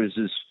mean? Like there's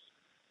this,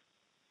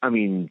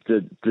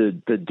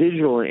 the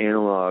digital and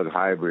analog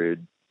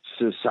hybrid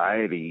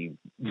society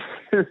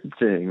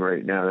thing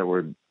right now that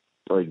we're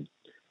like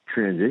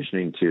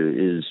transitioning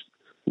to is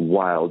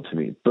wild to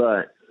me.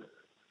 But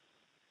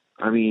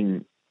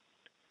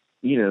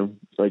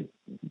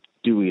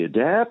do we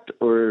adapt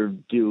or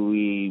do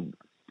we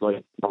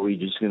are we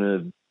just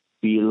gonna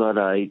be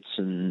Luddites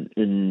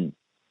and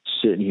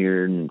sit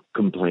here and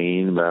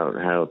complain about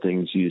how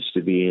things used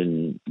to be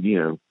and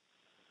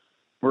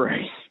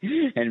right,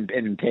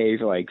 and pay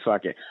for like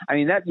fuck it.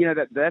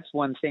 That's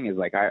one thing is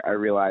like I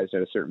realized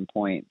at a certain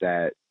point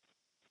that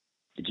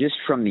just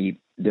from the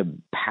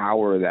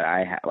power that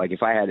I have, like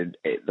if I had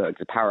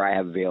the power I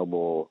have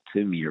available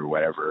to me or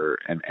whatever,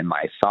 and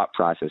my thought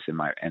process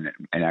and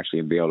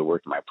actually be able to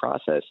work in my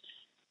process,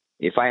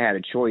 if I had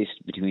a choice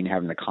between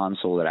having the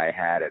console that I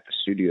had at the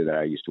studio that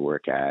I used to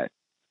work at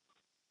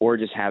or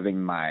just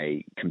having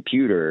my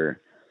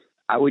computer,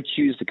 I would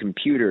choose the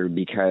computer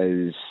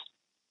because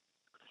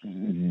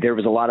there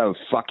was a lot of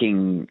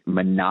fucking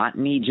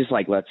monotony, just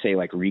like, let's say,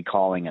 like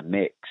recalling a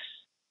mix,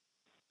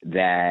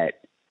 that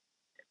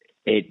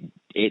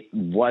it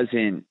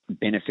wasn't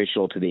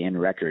beneficial to the end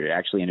record. It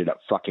actually ended up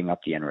fucking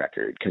up the end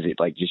record because it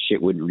like just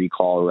shit wouldn't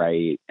recall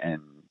right.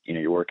 And, you know,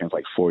 you're working with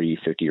like 40,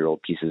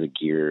 50-year-old pieces of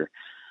gear.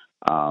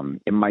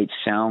 It might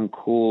sound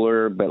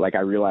cooler, but like I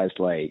realized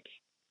like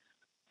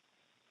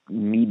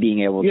me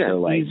being able to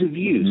like ease of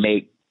use.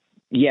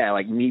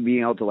 like me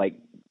being able to like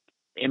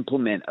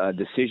implement a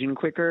decision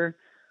quicker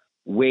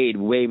weighed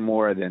way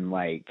more than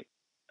like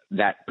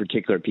that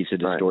particular piece of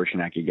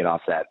distortion I could get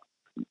off that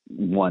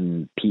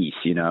one piece,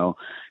 you know,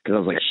 because I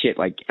was like, shit,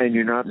 like, and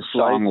you're not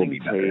slicing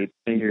tape,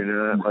 and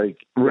you're not like,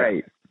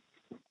 right,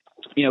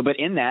 you know. But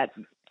in that,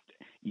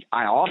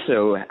 I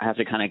also have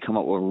to kind of come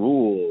up with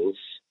rules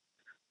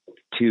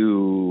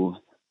to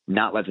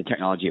not let the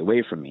technology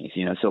away from me,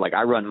 you know. So like,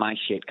 I run my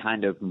shit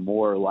kind of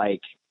more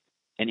like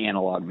an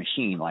analog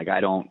machine. Like,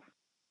 I don't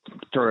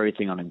throw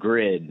everything on a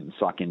grid and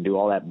fucking do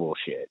all that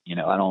bullshit, you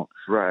know. I don't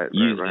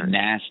use the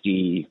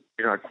nasty,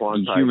 you're not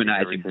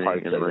dehumanizing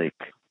parts of like,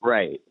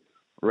 right.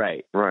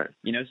 Right.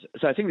 You know,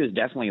 so I think there's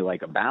definitely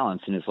like a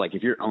balance, and it's like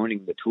if you're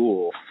owning the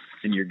tool,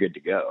 then you're good to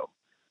go.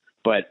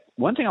 But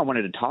one thing I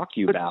wanted to talk to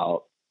you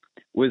about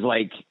was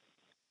like,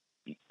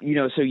 you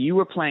know, so you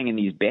were playing in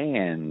these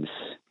bands,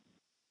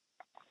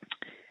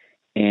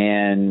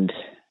 and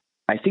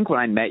I think when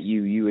I met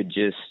you, you had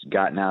just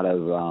gotten out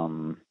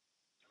of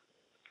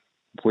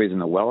Poison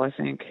the Well, I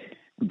think.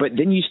 But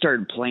then you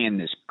started playing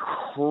this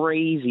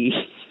crazy,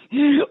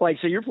 like,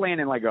 so you're playing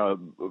in like a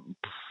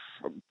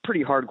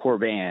pretty hardcore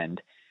band,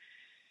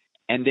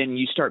 and then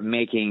you start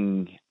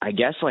making, I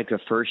guess, like the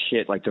first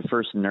shit, like the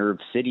first Nerve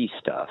City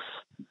stuff.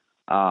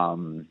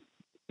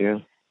 Yeah.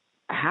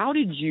 How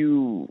did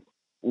you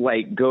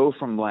like go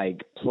from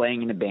like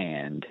playing in a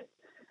band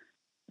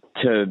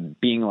to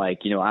being like,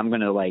 you know, I'm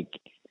going to like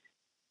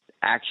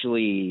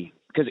actually,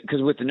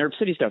 because with the Nerve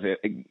City stuff,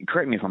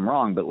 correct me if I'm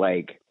wrong, but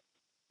like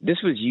this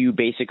was you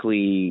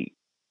basically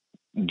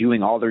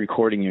doing all the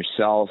recording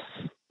yourself,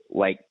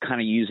 like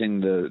kind of using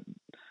the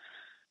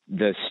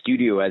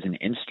studio as an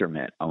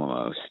instrument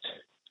almost.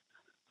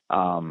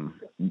 Well,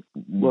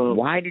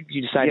 why did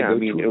you decide to go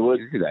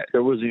do that?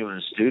 There wasn't even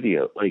a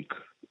studio. Like,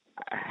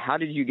 how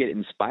did you get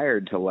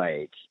inspired to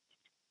like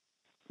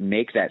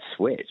make that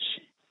switch?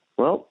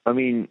 Well, I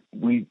mean,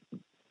 we,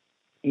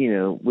 you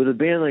know, with a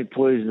band like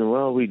Poison the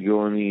Well, we'd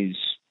go on these,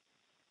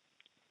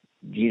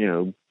 you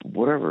know,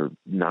 whatever,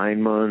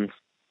 9-month,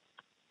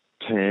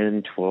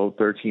 10, 12,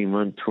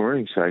 13-month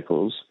touring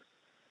cycles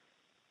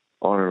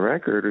on a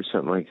record or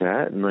something like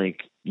that. And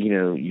like, you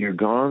know, you're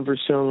gone for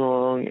so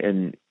long,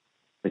 and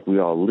like we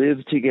all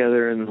lived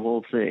together and the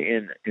whole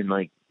thing, and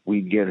like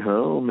we'd get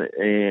home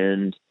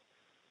and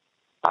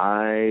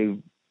I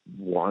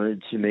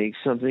wanted to make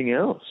something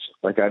else.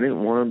 Like I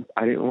didn't want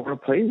to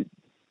play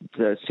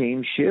the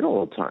same shit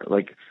all the time.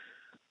 Like,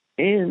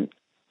 and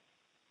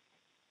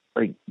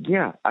like,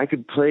 yeah, I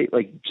could play,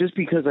 like, just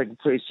because I could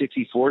play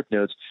 64th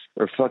notes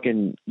or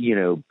fucking, you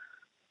know,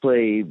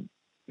 play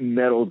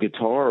metal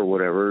guitar or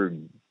whatever,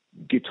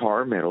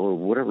 guitar metal or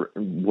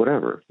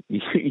whatever.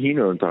 You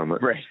know what I'm talking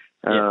about. Right.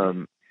 Yeah.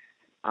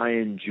 I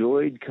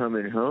enjoyed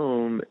coming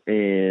home,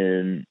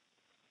 and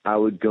I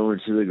would go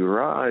into the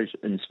garage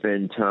and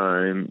spend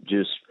time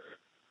just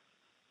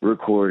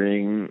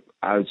recording.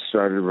 I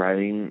started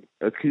writing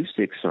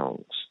acoustic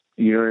songs,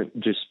 you know,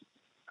 just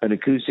an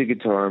acoustic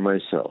guitar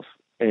myself.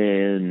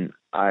 And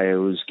I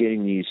was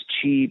getting these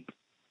cheap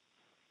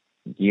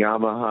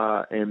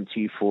Yamaha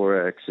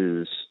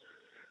MT4Xs.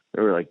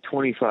 They were like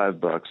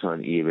 $25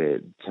 on eBay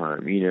at the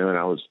time, you know, and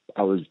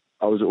I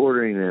was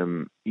ordering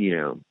them, you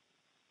know,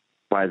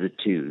 by the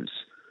twos.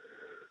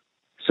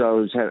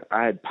 So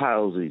I had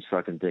piles of these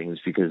fucking things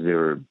because they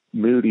were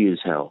moody as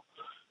hell.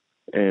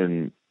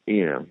 And,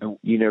 you know,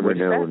 you never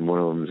know when one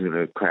of them is going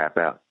to crap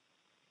out.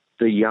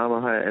 The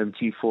Yamaha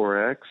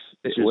MT4X,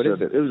 it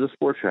was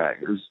a 4-track.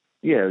 It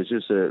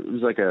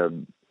was like a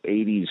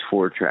 80s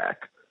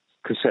 4-track,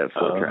 cassette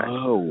 4-track.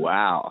 Oh,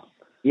 wow.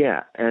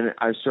 Yeah, and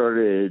I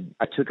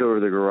took over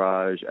the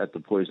garage at the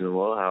Poison the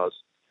Well house,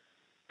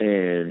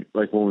 and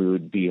like when we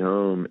would be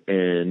home,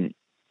 and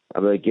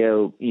I'd be like,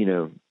 yo, you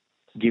know,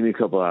 give me a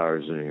couple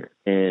hours in here.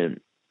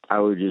 And I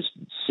would just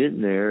sit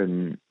in there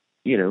and,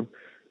 you know,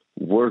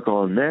 work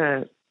on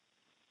that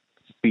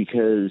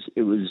because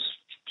it was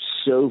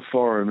so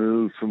far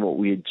removed from what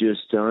we had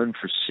just done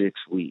for 6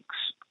 weeks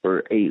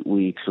or 8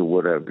 weeks or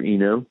whatever, you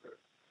know?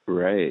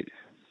 Right.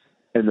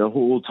 And the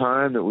whole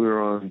time that we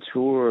were on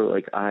tour,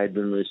 like I had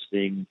been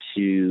listening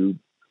to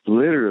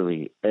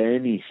literally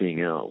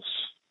anything else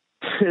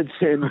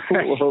than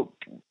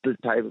the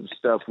type of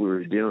stuff we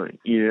were doing,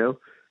 you know?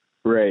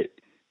 Right.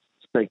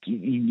 It's like you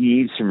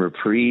need some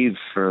reprieve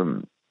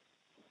from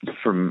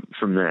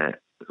that.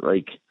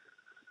 Like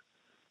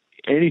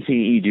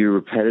anything you do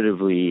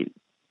repetitively,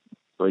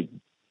 like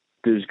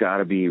there's got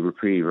to be a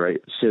reprieve,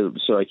 right? So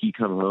like you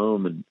come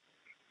home, and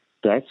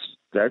that's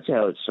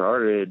how it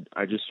started.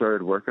 I just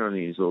started working on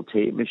these little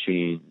tape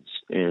machines,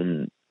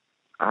 and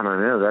I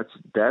don't know.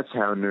 That's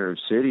how Nerve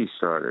City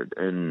started,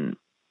 and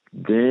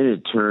then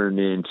it turned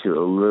into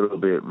a little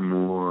bit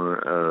more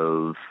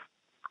of,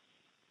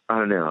 I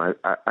don't know.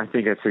 I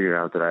think I figured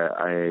out that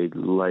I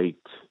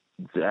liked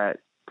that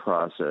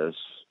process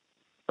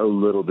a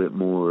little bit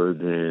more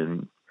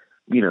than,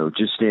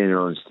 just standing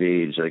on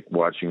stage, like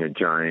watching a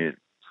giant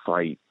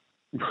fight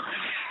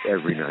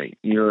every night.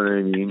 You know what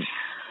I mean?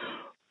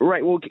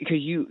 Right. Well,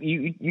 because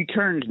you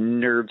turned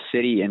Nerve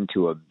City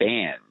into a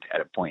band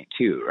at a point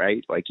too,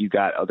 right? Like you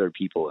got other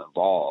people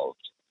involved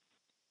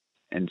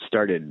and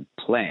started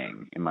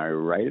playing. Am I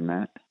right in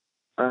that?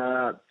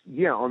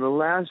 Yeah. On the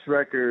last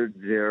record,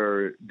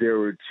 there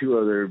were two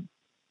other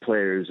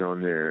players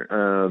on there,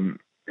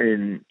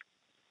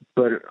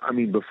 but I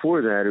mean,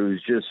 before that, it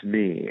was just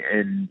me,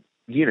 and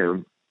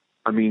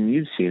I mean,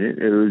 you've seen it.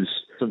 It was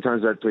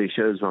sometimes I'd play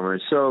shows by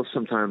myself.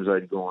 Sometimes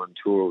I'd go on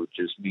tour with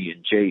just me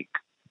and Jake,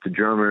 the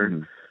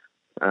drummer.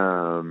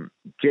 Mm-hmm.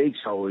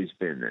 Jake's always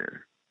been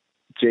there.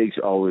 Jake's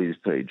always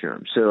played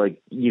drums. So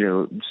like,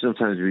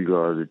 sometimes we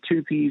go out as a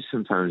 2-piece,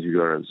 sometimes we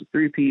go out as a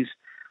 3-piece,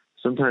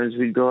 sometimes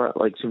we go out,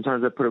 like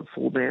sometimes I put a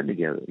full band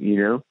together,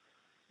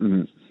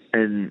 Mm-hmm.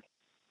 And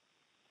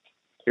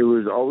it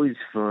was always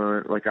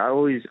fun. Like I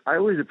always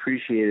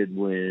appreciated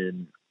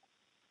when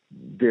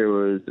there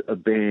was a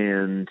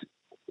band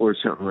or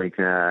something like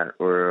that,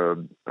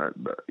 or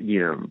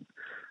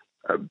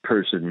a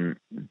person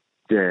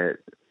that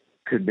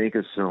could make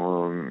a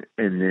song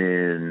and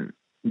then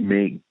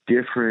make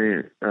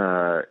different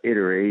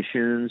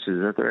iterations. Is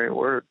that the right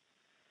word?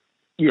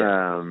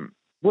 Yeah.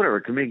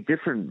 Whatever, can make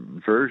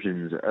different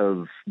versions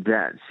of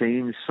that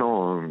same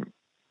song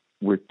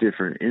with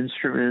different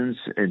instruments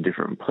and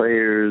different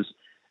players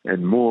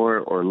and more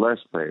or less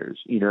players.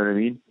 You know what I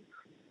mean?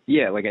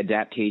 Yeah, like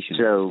adaptation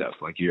and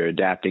stuff. Like you're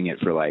adapting it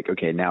for like,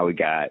 okay, now we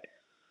got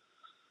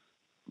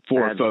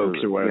 4 folks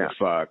or whatever the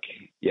fuck.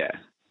 Yeah.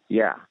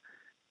 Yeah.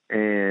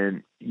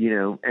 And,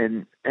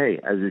 and hey,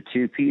 as a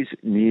 2-piece,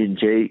 me and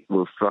Jake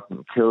will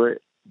fucking kill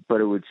it, but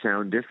it would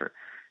sound different.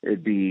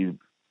 It'd be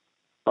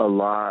a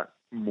lot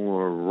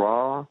more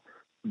raw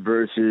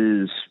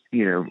versus,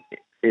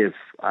 if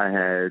I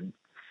had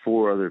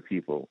 4 other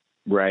people.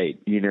 Right.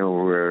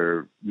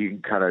 Where you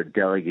can kind of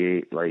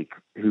delegate like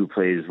who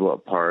plays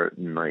what part,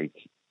 and like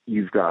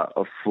you've got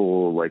a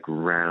full like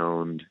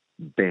round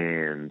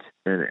band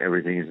and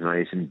everything is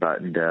nice and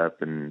buttoned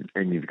up, and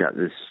you've got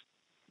this,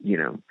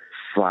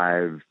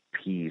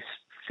 5-piece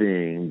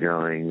thing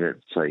going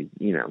that's like,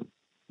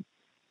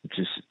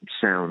 just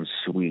sounds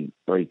sweet.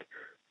 Like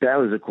that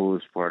was the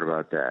coolest part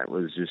about that,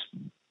 was just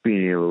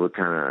being able to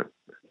kind of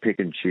pick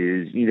and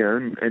choose,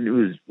 and it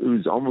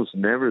was almost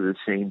never the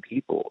same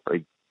people,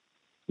 like,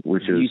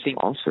 which is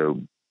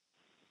also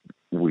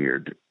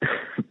weird.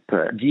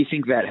 But do you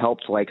think that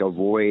helped like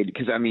avoid,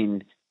 because I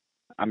mean,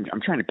 I'm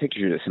trying to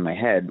picture this in my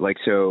head, like,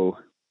 so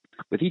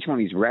with each one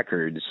of these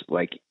records,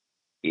 like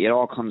it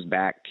all comes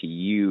back to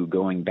you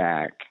going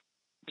back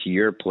to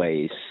your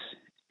place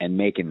and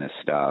making this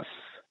stuff,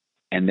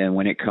 and then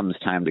when it comes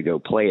time to go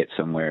play it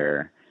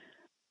somewhere,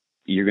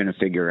 you're going to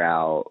figure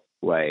out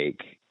like,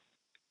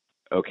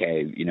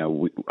 okay,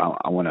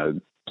 I want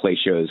to play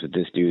shows with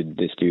this dude,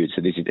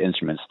 so these are the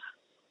instruments.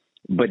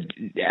 But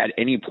at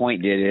any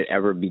point, did it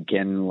ever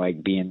begin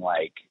like being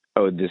like,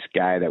 oh, this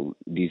guy that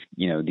these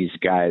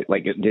guys,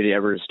 like, did it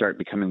ever start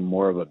becoming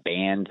more of a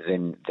band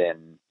than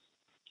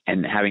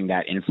and having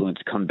that influence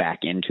come back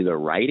into the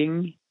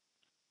writing,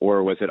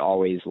 or was it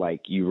always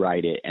like you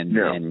write it and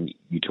then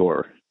you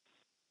tour?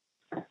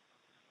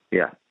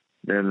 Yeah,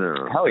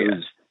 no. Hell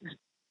yeah.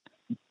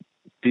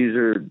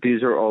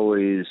 These are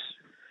always,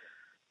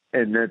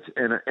 and that's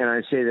and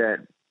I say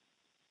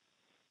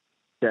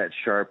that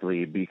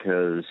sharply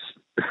because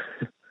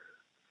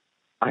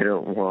I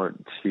don't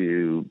want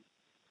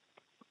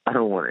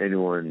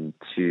anyone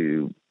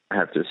to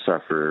have to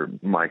suffer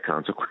my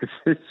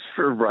consequences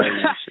for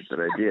writing the shit that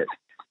I did.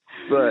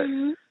 But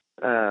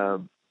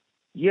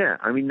yeah,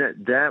 I mean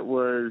that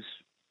was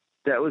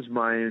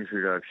my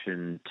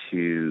introduction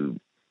to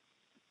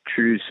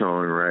true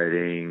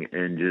songwriting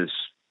and just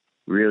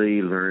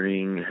really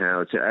learning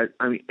how to,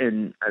 I mean,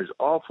 and as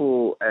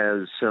awful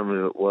as some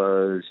of it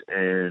was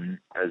and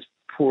as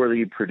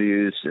poorly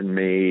produced and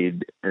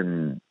made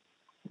and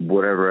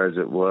whatever as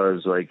it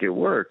was, like, it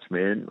worked,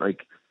 man.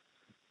 Like,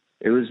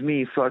 it was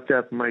me fucked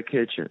up in my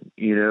kitchen,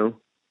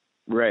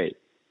 Right.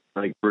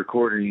 Like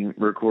recording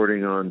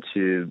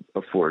onto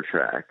a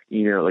 4-track,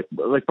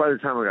 like by the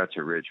time I got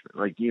to Richmond,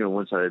 like,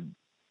 once I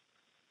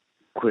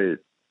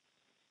quit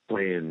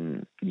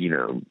playing,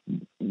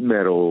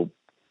 metal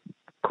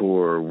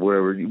core,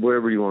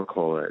 whatever you want to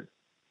call that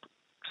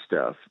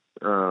stuff,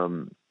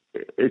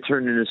 it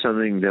turned into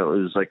something that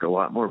was like a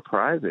lot more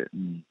private.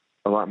 And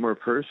a lot more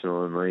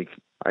personal, and like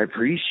I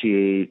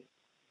appreciate.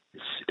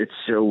 It's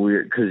so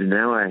weird because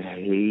now I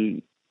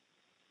hate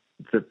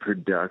the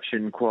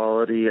production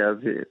quality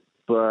of it,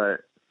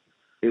 but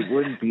it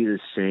wouldn't be the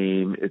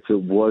same if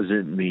it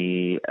wasn't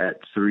me at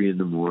 3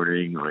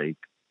 a.m, like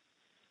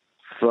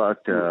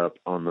fucked up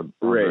on the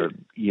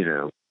you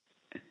know,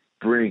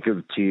 brink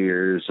of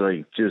tears,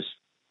 like just,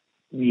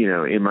 you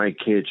know, in my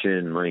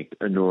kitchen, like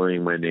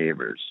annoying my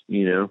neighbors,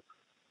 you know?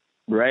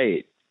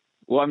 Right.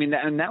 Well, I mean,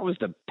 and that was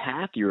the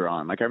path you were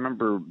on. Like, I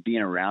remember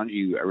being around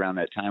you around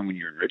that time when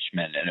you were in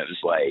Richmond, and it was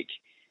like,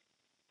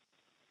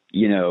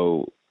 you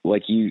know,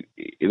 like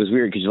it was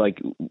weird because like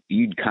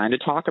you'd kind of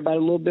talk about it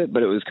a little bit,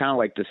 but it was kind of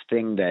like this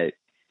thing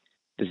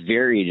this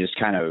very just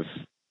kind of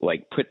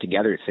like put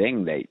together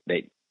thing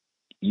that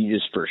you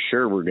just for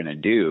sure were going to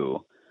do.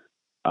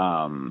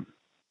 And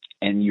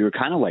you were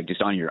kind of like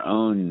just on your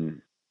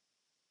own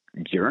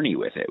journey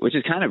with it, which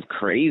is kind of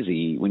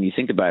crazy when you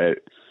think about it.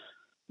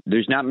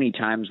 There's not many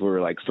times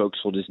where like folks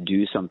will just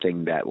do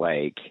something that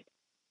like,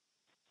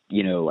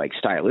 you know, like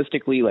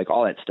stylistically, like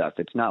all that stuff.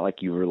 It's not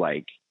like you were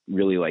like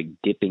really like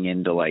dipping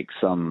into like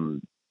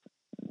some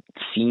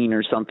scene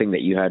or something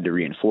that you had to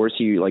reinforce.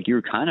 You like, you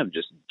were kind of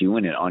just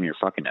doing it on your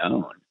fucking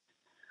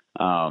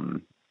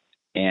own.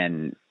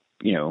 And,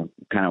 you know,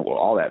 kind of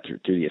all that through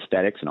the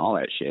aesthetics and all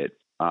that shit.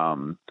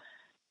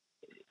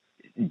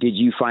 Did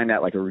you find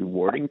that like a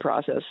rewarding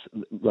process,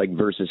 like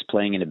versus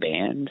playing in a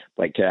band,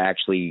 like to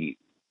actually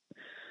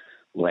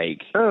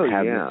like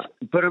have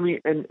this... But I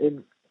mean,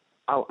 and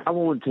I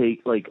won't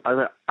take like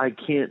I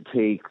can't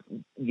take,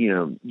 you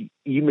know,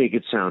 you make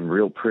it sound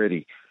real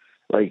pretty,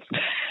 like,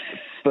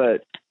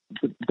 but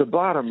the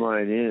bottom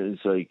line is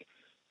like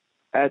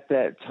at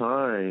that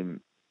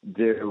time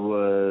there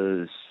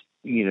was,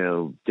 you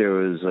know, there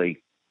was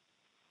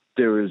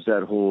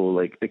that whole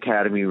like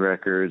Academy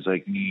Records,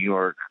 like New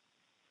York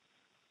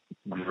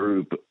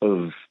group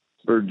of,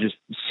 or just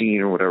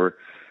scene or whatever,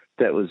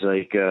 that was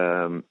like,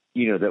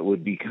 you know, that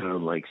would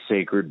become like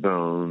Sacred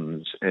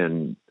Bones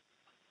and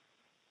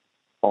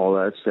all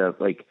that stuff.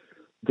 Like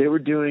they were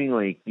doing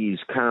like these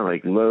kind of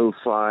like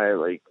lo-fi,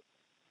 like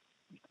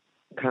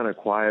kind of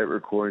quiet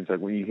recordings, like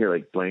when you hear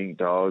like Blank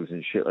Dogs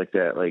and shit like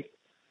that, like,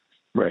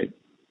 right.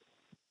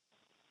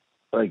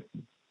 Like,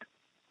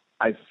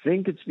 I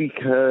think it's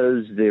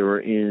because they were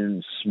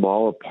in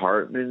small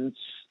apartments,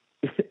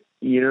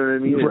 you know what I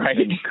mean? Right.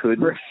 And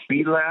couldn't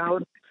be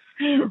loud.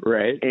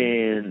 Right.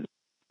 And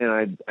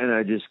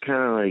I just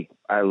kind of like,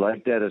 I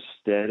like that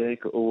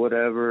aesthetic or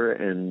whatever.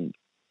 And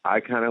I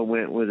kind of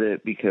went with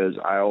it because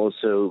I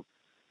also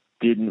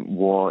didn't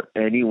want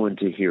anyone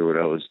to hear what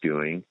I was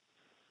doing.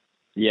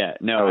 Yeah.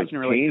 No, I was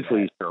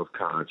painfully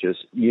self-conscious,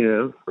 you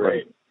know?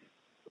 Right.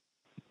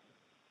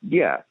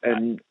 Yeah.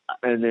 And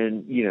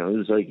then, you know, it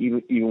was like,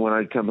 even when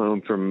I'd come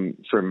home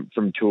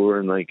from tour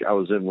and like I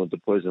was in with the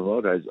Poison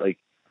Low guys, like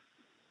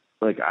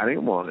I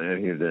didn't want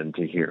any of them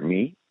to hear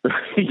me.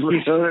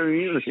 You know what I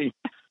mean? Like,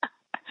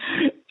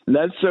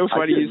 that's so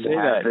funny you say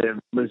that. Them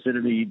listen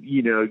to me,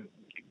 you know,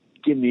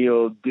 give me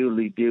old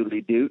doodly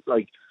doot.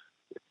 Like,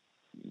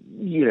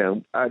 you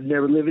know, I'd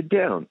never live it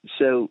down.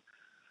 So,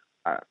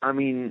 I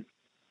mean,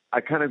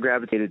 I kind of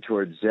gravitated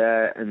towards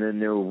that, and then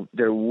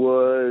there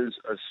was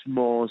a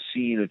small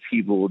scene of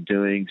people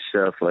doing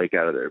stuff like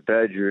out of their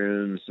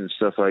bedrooms and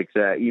stuff like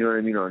that. You know what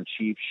I mean? On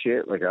cheap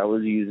shit like I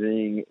was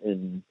using,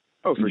 and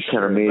for sure,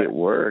 kind of made it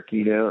work.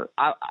 You know,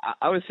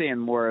 I was saying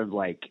more of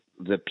like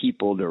the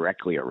people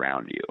directly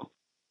around you,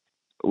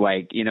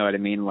 like, you know what I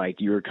mean? Like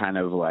you were kind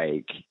of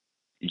like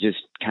just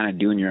kind of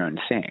doing your own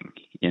thing.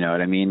 You know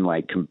what I mean?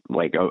 Like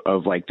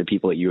of like the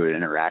people that you would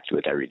interact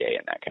with every day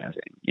and that kind of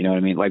thing. You know what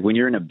I mean? Like when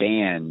you're in a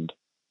band,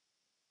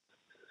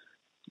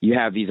 you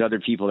have these other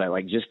people that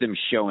like just them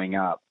showing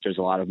up. There's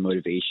a lot of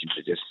motivation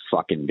to just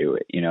fucking do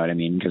it. You know what I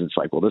mean? Because it's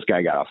like, well, this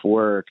guy got off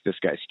work. This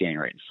guy's standing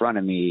right in front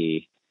of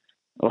me.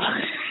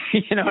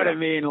 You know what I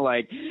mean?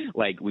 Like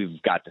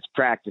we've got this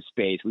practice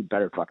space. We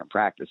better fucking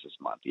practice this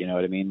month. You know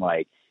what I mean?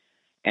 Like,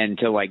 and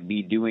to like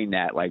be doing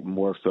that, like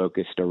more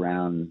focused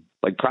around,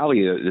 like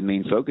probably the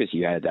main focus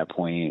you had at that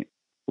point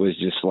was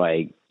just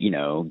like, you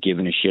know,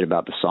 giving a shit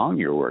about the song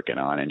you're working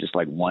on and just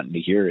like wanting to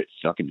hear it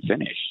fucking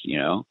finished, you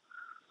know?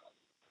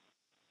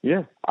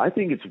 Yeah. I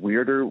think it's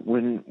weirder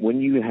when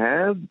you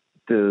have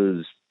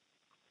those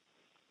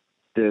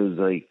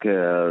like,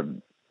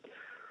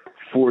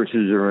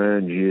 forces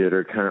around you that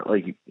are kind of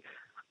like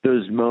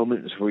those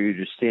moments where you're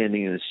just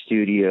standing in a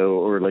studio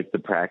or like the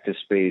practice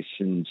space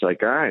and it's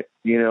like, all right,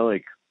 you know,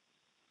 like,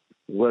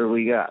 what do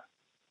we got?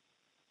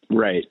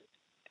 Right.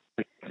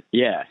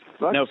 Yeah.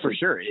 No, for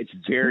sure. It's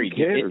very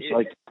good.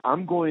 Like,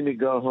 I'm going to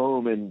go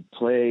home and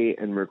play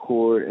and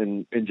record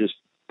and just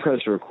press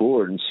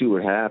record and see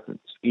what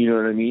happens. You know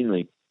what I mean?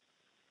 Like,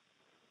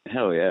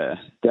 hell yeah.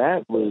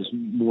 That was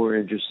more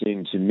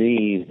interesting to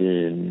me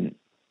than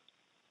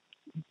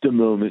the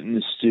moment in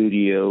the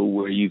studio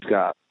where you've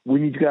got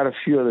a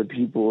few other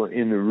people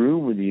in the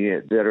room with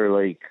you that are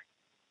like,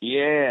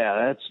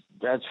 yeah,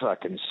 that's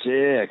fucking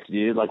sick,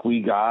 dude. Like,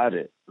 we got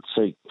it. It's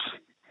like,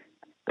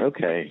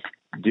 okay,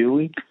 do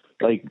we?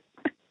 Like,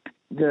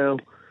 No,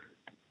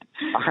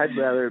 I'd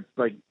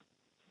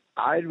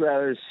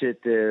rather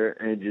sit there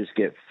and just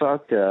get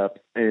fucked up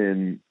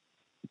and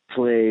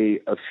play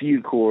a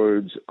few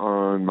chords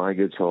on my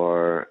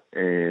guitar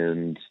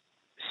and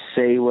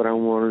say what I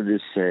wanted to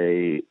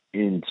say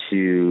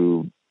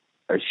into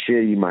a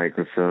shitty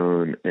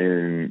microphone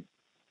and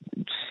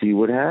see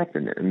what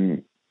happened.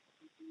 And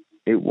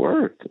it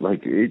worked.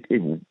 Like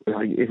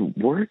it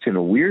worked in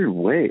a weird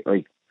way.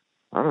 Like,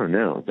 I don't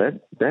know,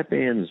 that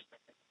band's,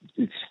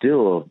 it's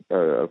still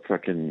a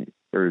fucking,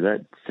 or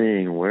that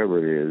thing,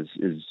 whatever it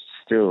is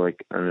still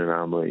like an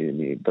anomaly to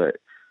me. But,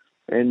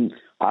 and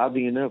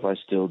oddly enough, I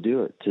still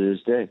do it to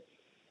this day.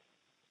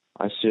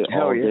 I sit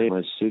all day in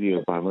my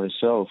studio by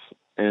myself,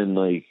 and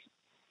like,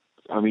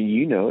 I mean,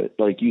 you know it,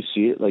 like you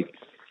see it, like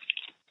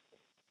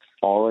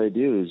all I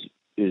do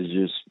is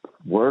just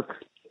work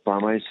by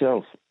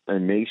myself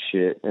and make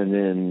shit, and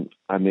then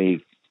I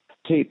make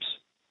tapes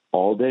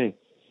all day.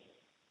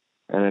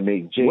 And I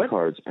make J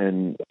cards,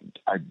 and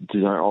I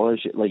design all that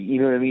shit. Like, you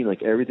know what I mean?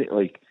 Like everything.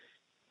 Like,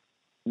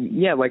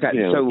 yeah, like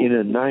so in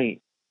a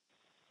night,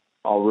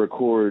 I'll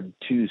record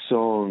 2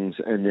 songs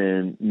and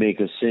then make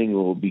a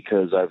single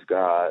because I've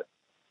got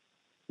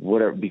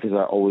whatever. Because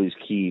I always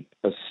keep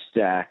a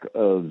stack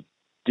of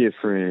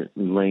different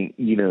length,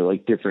 you know,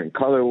 like different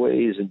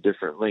colorways and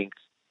different length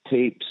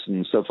tapes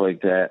and stuff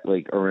like that,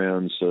 like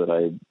around, so that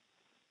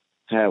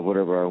I have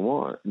whatever I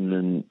want. And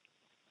then,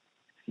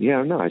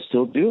 yeah, no, I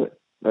still do it.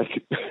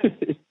 Like,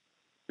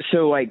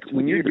 so like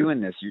when you're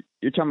doing this,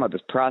 you're talking about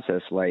this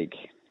process, like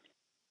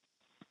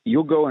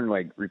you'll go and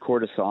like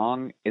record a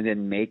song and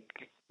then make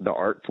the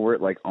art for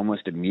it like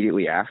almost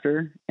immediately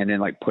after, and then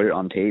like put it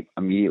on tape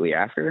immediately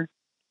after.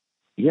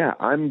 Yeah,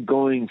 I'm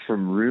going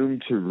from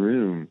room to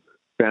room,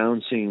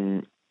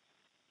 bouncing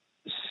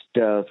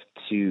stuff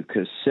to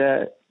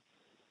cassette,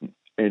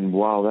 and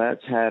while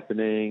that's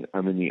happening,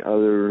 I'm in the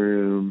other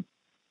room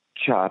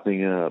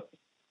chopping up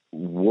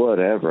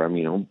whatever. I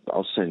mean,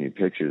 I'll send you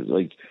pictures,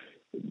 like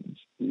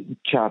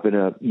chopping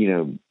up, you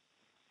know,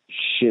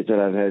 shit that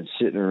I've had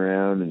sitting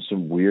around in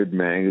some weird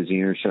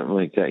magazine or something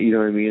like that. You know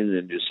what I mean? And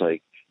then just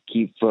like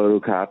keep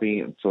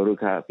photocopying it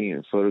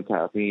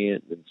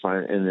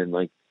and then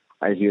like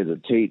I hear the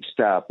tape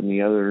stop in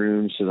the other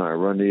room, so then I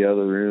run to the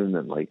other room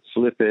and like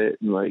flip it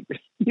and like,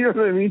 you know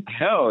what I mean?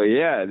 Hell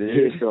yeah,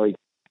 dude. Hit, like,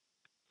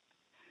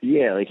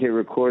 yeah, like hit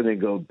record and then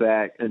go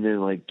back and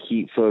then like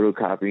keep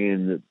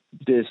photocopying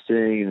this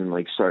thing and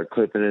like start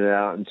clipping it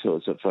out until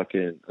it's the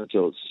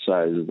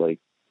size of like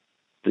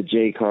the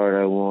J card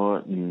I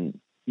want. And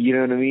you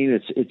know what I mean?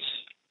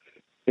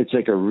 It's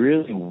like a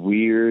really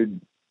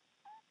weird,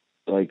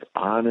 like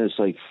honest,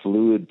 like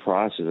fluid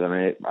process.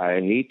 And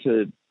I hate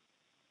to,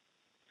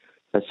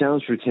 that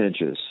sounds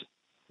pretentious,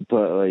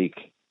 but like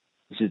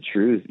it's the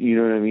truth. You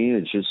know what I mean?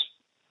 It's just,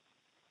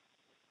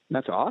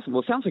 that's awesome.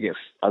 Well, it sounds like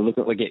I look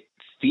at, like it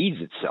feeds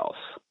itself.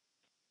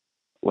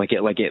 Like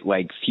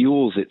it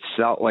fuels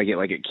itself, like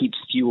it keeps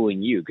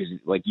fueling you, because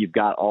like you've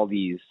got all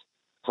these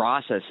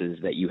processes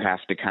that you have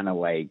to kind of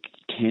like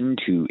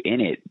tend to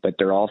in it, but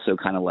they're also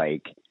kind of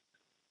like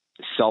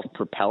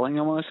self-propelling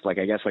almost. Like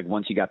I guess like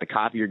once you got the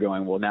copy, you're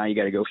going, well, now you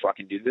got to go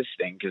fucking do this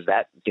thing because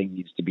that thing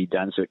needs to be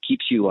done. So it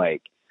keeps you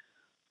like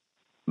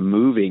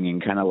moving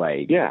and kind of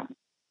like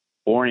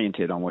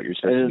oriented on what you're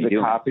supposed to be doing.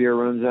 And the copier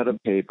runs out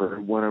of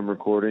paper when I'm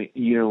recording.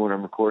 You know, when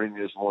I'm recording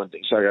this one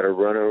thing, so I got to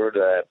run over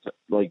to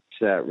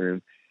that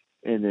room,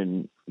 and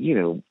then, you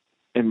know,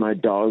 and my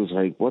dog's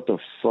like, "What the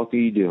fuck are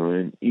you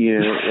doing?" You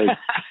know, like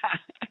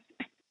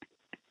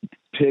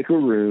pick a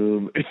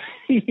room.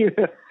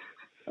 Yeah.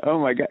 Oh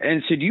my god!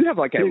 And so, do you have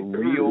like a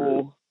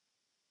real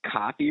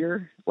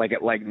copier, like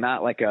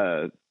not like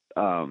a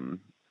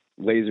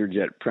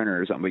LaserJet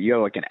printer or something, but you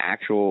have like an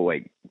actual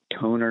like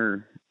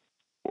toner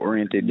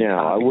oriented? No,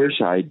 I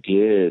wish I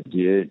did,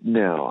 dude.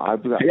 No, I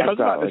was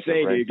about to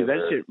say, dude, because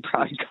that shit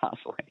probably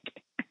costs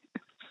like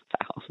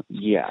thousands.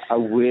 Yeah, I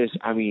wish.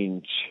 I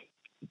mean,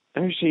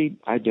 actually,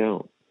 I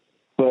don't.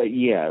 But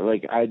yeah,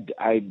 like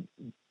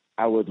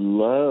I would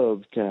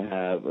love to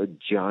have a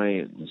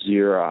giant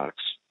Xerox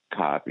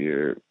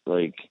copier,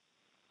 like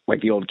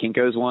the old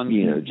Kinko's one.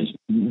 You know, just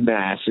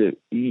massive.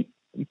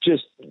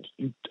 Just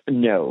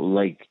no,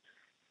 like,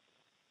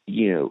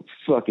 you know,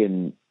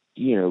 fucking.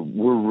 You know,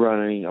 we're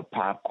running a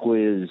pop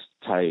quiz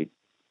type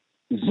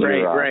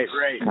Xerox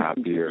right.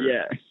 copier.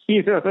 Yeah.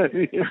 You know what I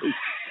mean?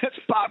 It's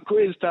pop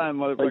quiz time,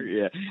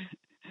 motherfucker. Like,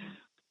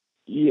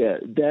 yeah,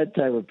 that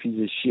type of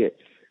piece of shit.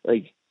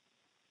 Like,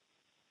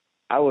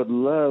 I would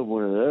love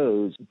one of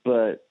those,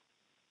 but,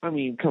 I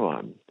mean, come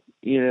on.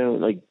 You know,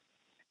 like...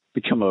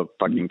 Become a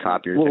fucking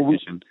copier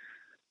technician.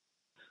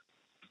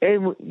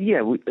 And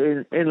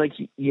like,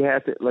 you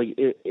have to, like,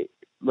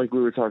 like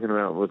we were talking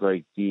about with,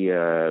 like,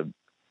 the...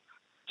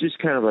 just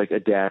kind of like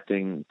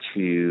adapting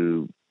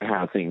to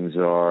how things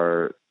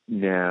are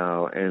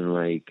now and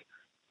like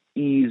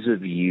ease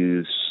of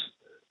use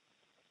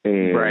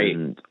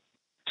and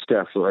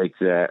stuff like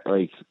that.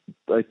 Like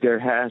there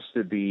has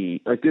to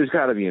be, like, there's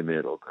got to be a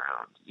middle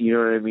ground. You know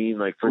what I mean?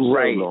 Like for so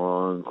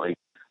long, like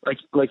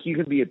like you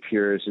can be a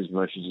purist as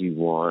much as you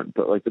want,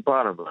 but like the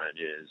bottom line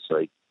is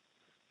like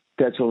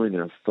that's only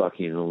gonna fuck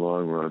you in the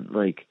long run.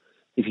 Like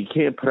if you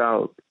can't put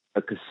out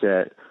a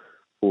cassette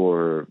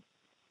or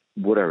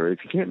whatever, if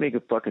you can't make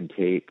a fucking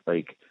tape,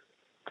 like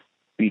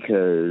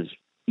because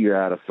you're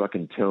out of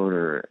fucking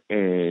toner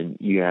and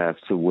you have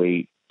to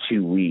wait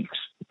 2 weeks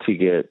to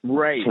get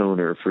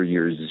toner for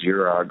your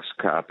Xerox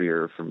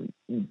copier from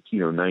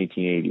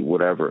 1980,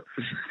 whatever.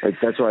 Like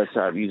that's why I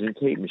stopped using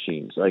tape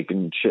machines, like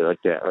and shit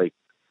like that. Like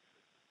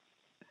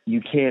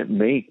you can't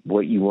make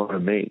what you want to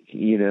make,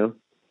 Yeah,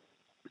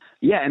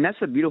 and that's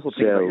the beautiful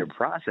thing about your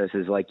process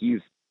is like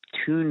you've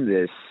tuned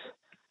this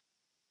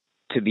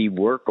to be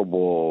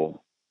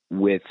workable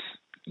with,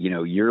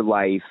 your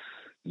life,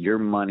 your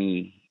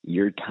money,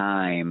 your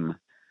time.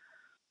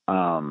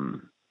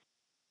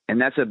 And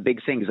that's a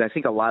big thing because I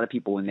think a lot of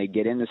people, when they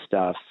get into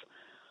stuff,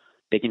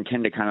 they can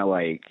tend to kind of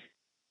like,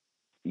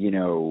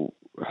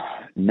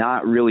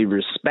 not really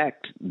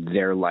respect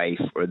their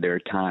life or their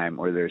time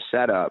or their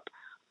setup.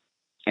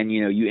 And,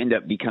 you end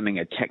up becoming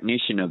a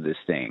technician of this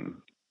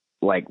thing,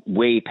 like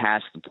way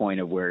past the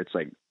point of where it's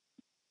like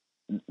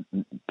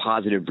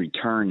positive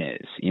return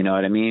is, you know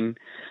what I mean?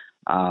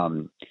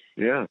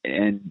 Yeah.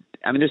 And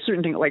I mean, there's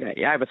certain things like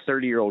I have a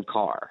 30-year-old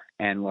car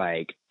and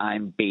like,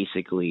 I'm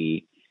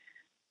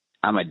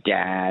a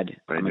dad,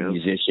 I'm a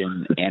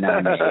musician, and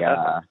I'm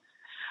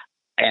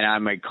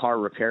a car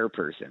repair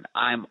person.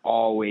 I'm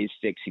always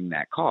fixing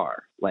that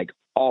car, like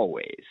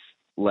always,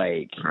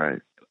 like, right.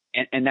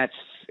 And that's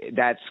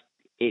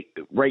it.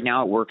 Right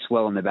now, it works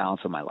well in the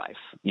balance of my life.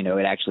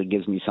 It actually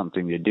gives me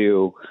something to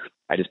do.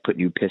 I just put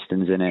new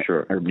pistons in it,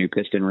 or new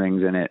piston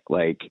rings in it.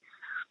 Like,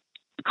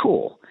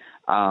 cool.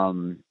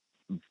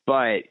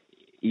 But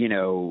and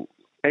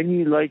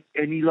you like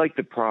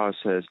the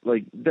process,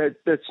 like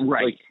that's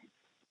right. Like,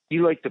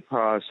 you like the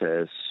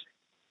process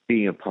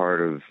being a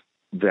part of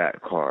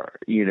that car,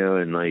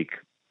 and like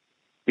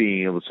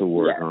being able to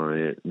work on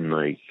it and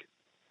like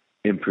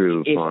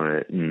improve on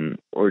it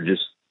or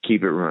just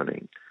keep it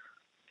running.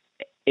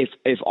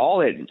 If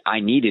all I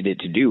needed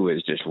it to do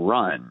was just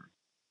run,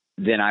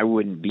 then I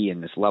wouldn't be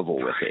in this level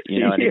with it.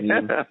 You know what I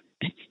mean?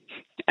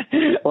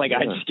 Like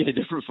I'd just get a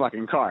different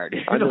fucking car.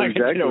 I know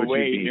exactly what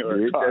you need,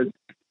 dude.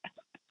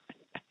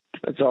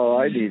 That's all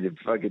I need to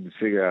fucking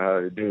figure out how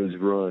to do is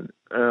run.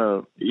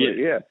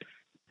 Yeah.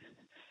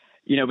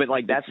 But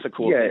like that's the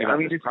cool thing about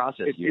this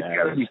process. It's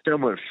got to be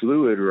somewhat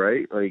fluid,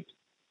 right? Like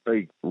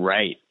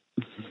right.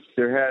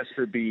 There has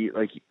to be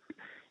like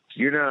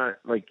you're not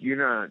on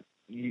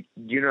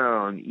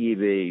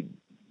eBay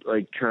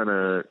like trying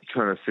to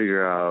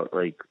figure out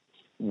like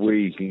where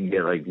you can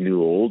get like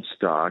new old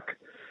stock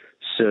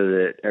so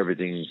that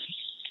everything's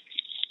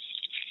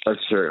a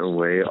certain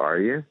way, are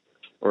you?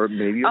 Or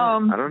maybe I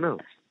don't know.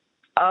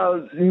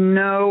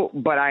 No,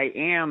 but I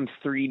am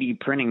 3D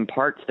printing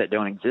parts that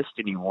don't exist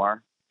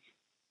anymore.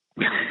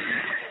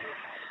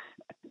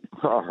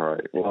 All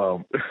right.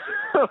 Well,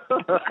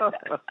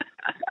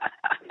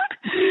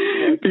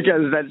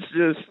 because that's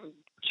just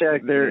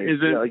check. There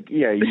isn't like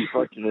you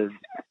fucking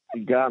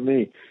got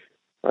me.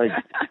 Like,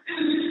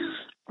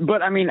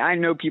 but I mean, I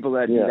know people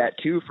that do that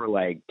too for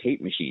like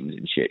tape machines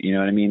and shit. You know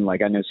what I mean?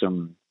 Like I know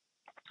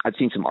I've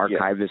seen some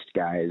archivist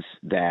guys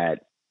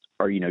that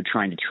are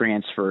trying to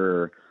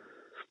transfer.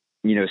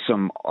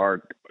 Some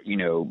art,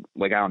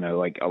 like, I don't know,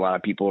 like a lot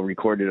of people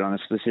recorded on a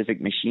specific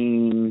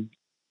machine.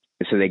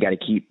 So they got to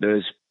keep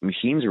those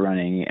machines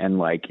running. And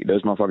like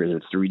those motherfuckers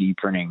are 3D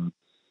printing,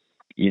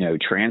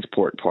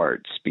 transport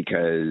parts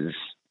because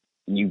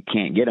you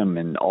can't get them.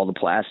 And all the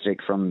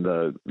plastic from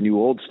the new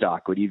old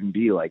stock would even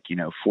be like,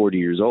 40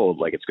 years old.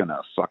 Like it's going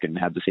to fucking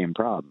have the same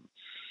problem.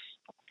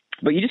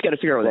 But you just got to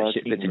figure out what that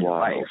shit fits in your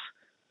life.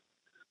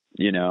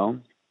 Yeah.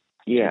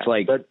 It's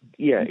like,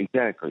 yeah,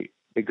 exactly.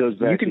 It goes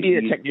back. You can be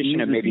a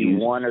technician of maybe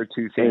one or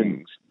two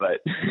things, but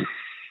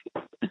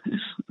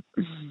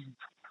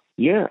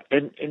yeah,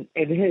 and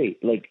hey,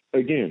 like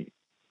again,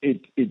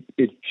 it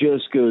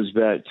just goes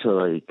back to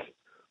like,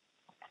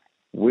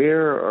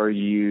 where are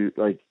you?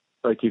 Like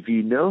if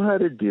you know how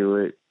to do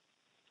it,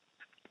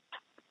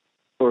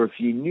 or if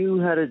you knew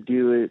how to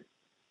do it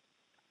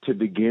to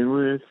begin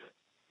with,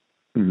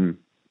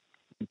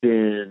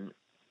 then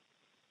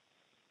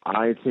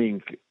I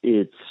think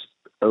it's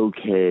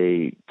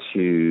okay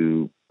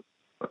to,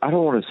 I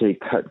don't want to say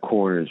cut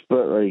corners,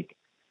 but like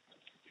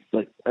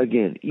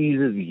again,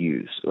 ease of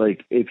use.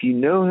 Like if you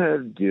know how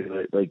to do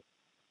it, like,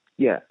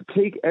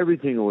 take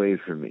everything away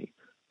from me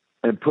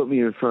and put me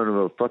in front of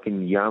a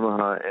fucking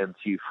Yamaha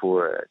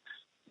MT4X.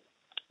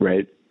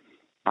 Right.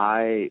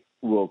 I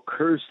will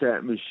curse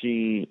that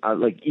machine.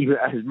 Even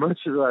as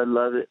much as I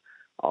love it,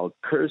 I'll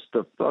curse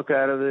the fuck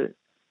out of it.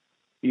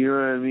 You know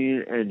what I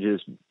mean? And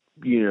just,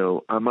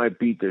 I might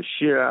beat the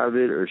shit out of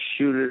it or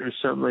shoot it or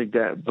something like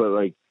that. But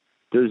like,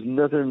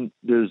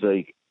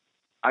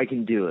 I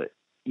can do it,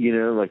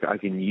 like I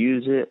can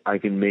use it. I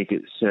can make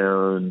it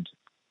sound,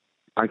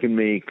 I can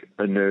make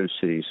a Nerve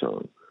City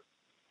song.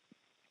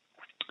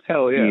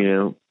 Hell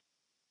yeah.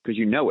 Because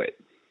you know it.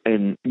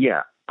 And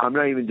I'm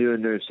not even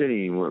doing Nerve City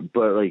anymore,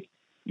 but like,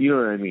 You know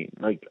what I mean?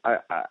 Like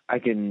I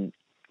can.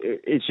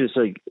 It's just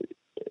like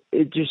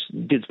it just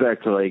gets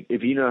back to like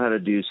if you know how to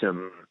do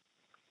something,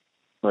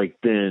 like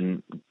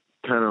then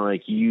kind of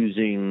like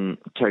using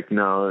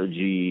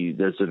technology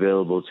that's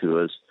available to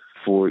us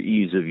for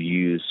ease of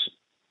use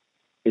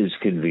is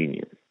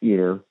convenient. You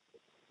know?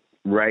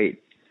 Right.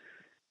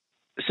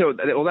 So,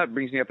 well, that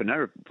brings me up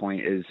another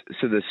point is,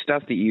 so the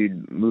stuff that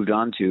you'd moved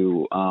on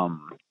to,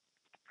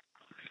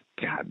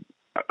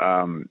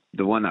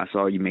 the one I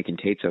saw you making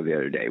tapes of the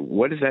other day,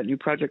 what is that new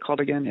project called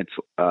again? It's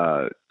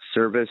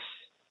Service.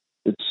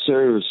 It's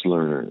Service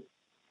Learner.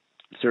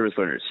 Service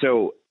Learner.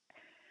 So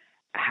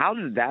how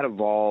did that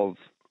evolve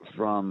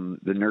from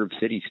the Nerve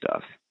City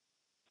stuff?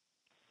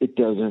 It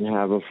doesn't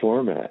have a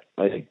format.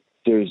 Like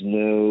there's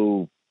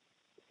no,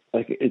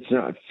 like it's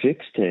not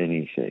fixed to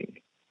anything.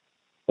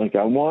 Like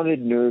I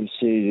wanted Nerve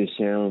City to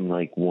sound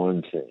like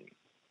one thing.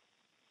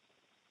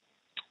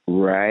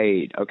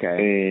 Right.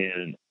 Okay.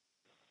 And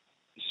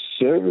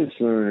Service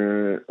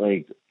Learner,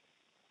 like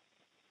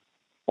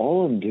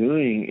all I'm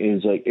doing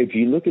is like, if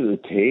you look at the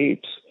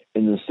tapes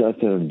and the stuff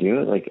that I'm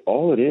doing, like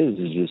all it is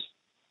just,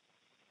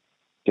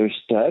 they're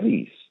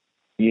studies.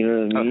 You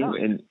know what I mean?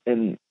 Oh,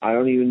 and I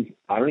don't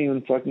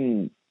even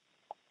fucking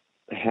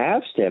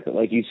half step it.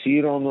 Like you see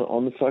it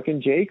on the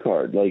fucking J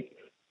card, like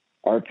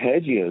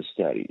arpeggio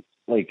study,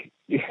 like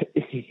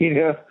you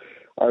know,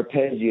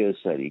 arpeggio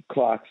study,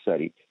 clock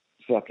study,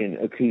 fucking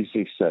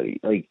acoustic study.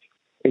 Like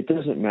it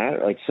doesn't matter.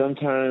 Like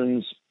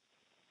sometimes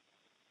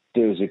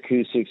there's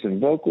acoustics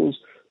and vocals.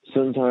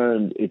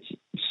 Sometimes it's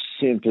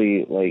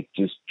simply like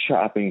just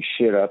chopping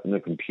shit up in the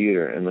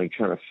computer and like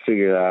trying to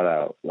figure that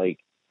out. Like,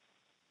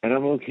 and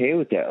I'm okay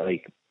with that.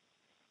 Like,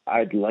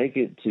 I'd like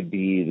it to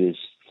be this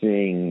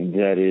thing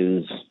that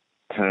is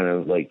kind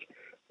of like,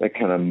 that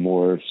kind of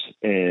morphs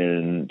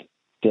and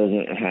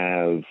doesn't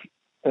have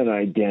an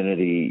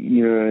identity.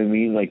 You know what I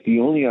mean? Like, the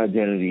only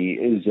identity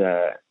is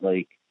that,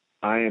 like,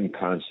 I am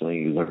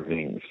constantly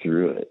learning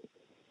through it.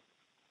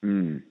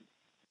 Mm.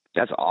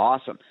 That's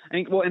awesome. I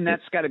think, well, and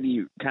that's got to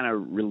be kind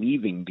of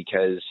relieving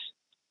because,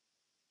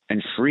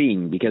 and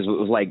freeing, because it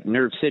was like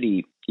Nerve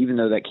City, even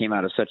though that came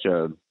out of such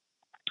a,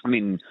 I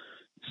mean,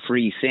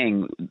 free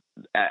thing,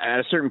 at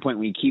a certain point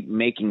when you keep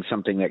making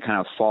something that kind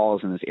of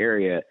falls in this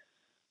area,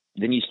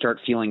 then you start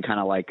feeling kind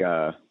of like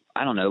I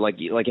don't know, like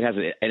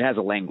it has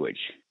a language,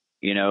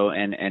 you know,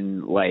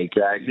 and like,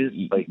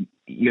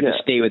 you have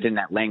to stay within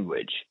that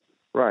language.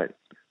 Right.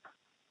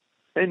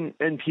 And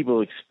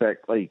people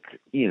expect, like,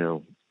 you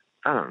know,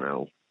 I don't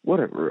know,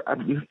 whatever.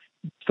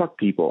 Fuck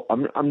people.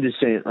 I'm just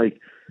saying, like,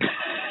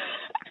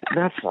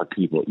 not fuck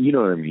people. You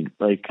know what I mean?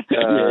 Like,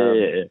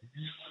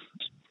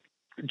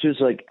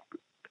 just like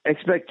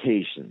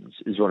expectations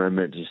is what I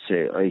meant to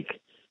say. Like,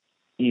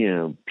 you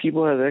know,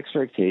 people have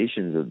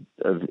expectations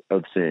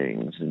of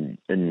things,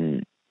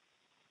 and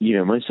you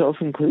know,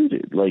 myself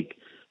included. Like,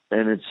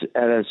 and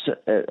it's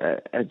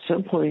at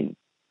some point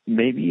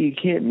maybe you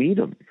can't meet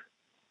them.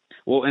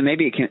 Well, and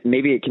maybe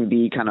it can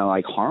be kind of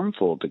like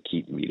harmful to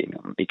keep meeting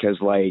them because,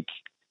 like,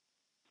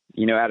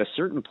 you know, at a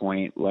certain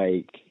point,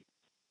 like,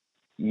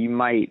 you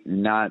might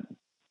not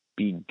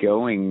be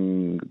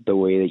going the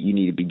way that you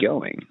need to be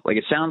going. Like,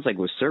 it sounds like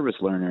with Service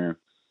Learner,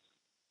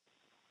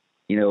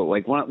 you know,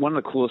 like one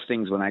of the coolest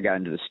things when I got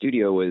into the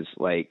studio was,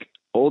 like,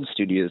 old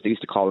studios, they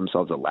used to call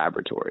themselves a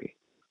laboratory.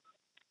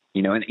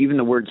 You know, and even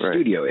the word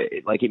studio,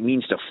 it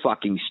means to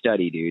fucking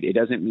study, dude. It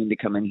doesn't mean to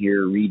come in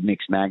here, read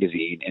Mix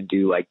Magazine, and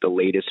do, like, the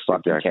latest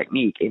fucking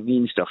technique. It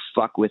means to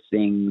fuck with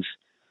things,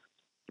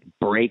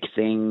 break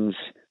things,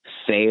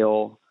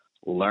 fail,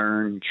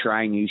 learn,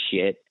 try new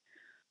shit.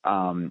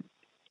 And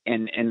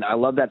I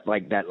love that,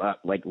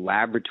 like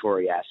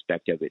laboratory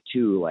aspect of it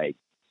too. Like,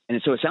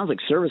 and so it sounds like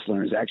Service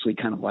Learner is actually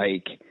kind of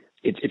like,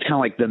 it's kind of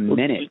like the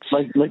minutes.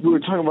 Like we were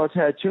talking about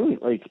tattooing.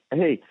 Like,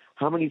 hey,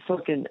 how many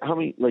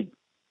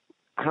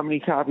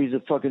copies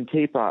of fucking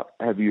Tape Op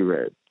have you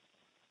read?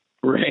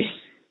 Right.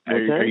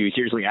 Are you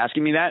seriously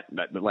asking me that?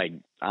 But like,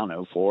 I don't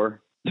know,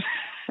 4.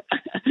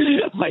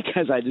 Like,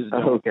 because I just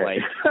don't like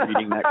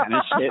reading that kind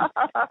of shit.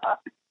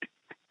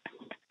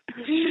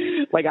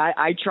 Like,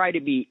 I try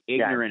to be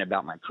ignorant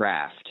about my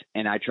craft,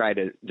 and I try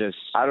to just,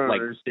 I don't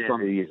like,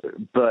 understand it either.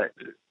 But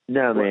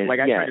no, man. Like,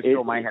 I try to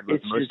fill my head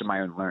with most of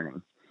my own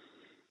learning.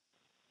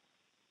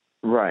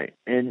 Right,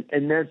 and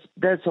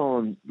that's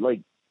all.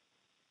 Like,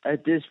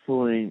 at this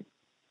point,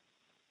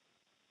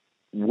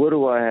 what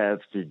do I have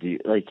to do?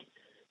 Like,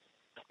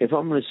 if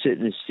I'm going to sit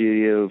in the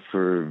studio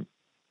for,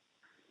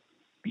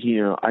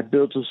 you know, I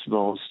built a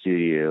small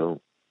studio.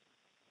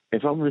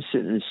 If I'm going to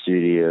sit in the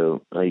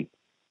studio, like,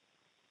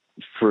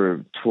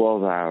 for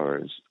 12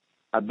 hours,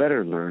 I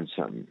better learn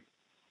something,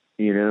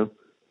 you know?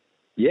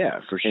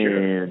 Yeah, for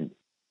sure. And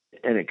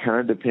it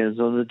kind of depends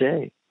on the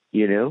day,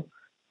 you know?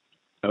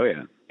 Oh,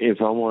 yeah.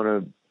 If I want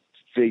to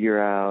figure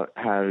out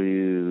how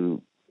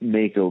to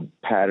make a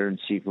pattern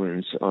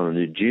sequence on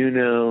the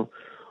Juno,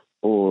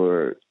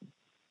 or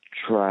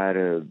try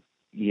to,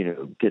 you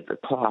know, get the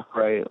clock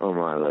right on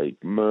my, like,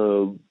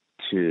 Moog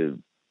to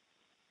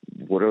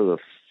whatever the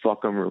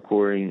fuck I'm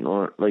recording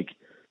on. Like,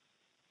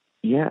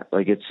 yeah,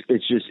 like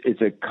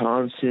it's a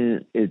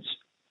constant, it's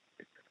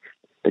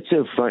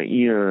so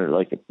fun,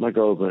 like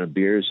I'll open a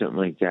beer or something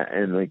like that,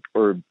 and like,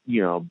 or,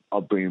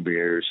 I'll bring a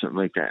beer or something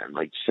like that and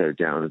like set it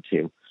down on the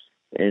table.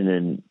 And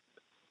then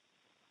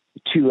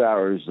 2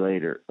 hours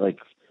later, like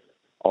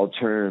I'll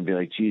turn and be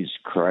like, Jesus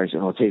Christ,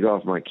 and I'll take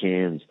off my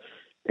cans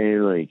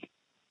and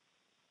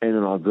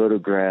then I'll go to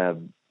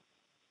grab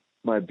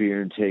my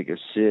beer and take a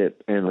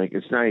sip, and like,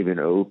 it's not even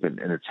open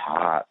and it's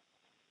hot.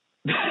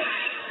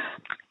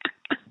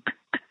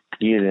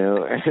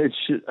 And it's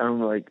just,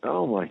 I'm like,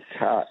 oh my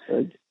God.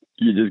 Like,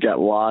 you just got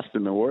lost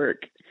in the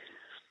work.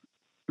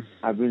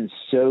 I've been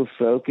so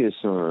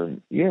focused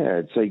on,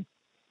 it's like,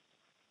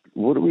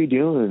 what are we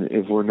doing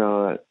if we're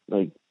not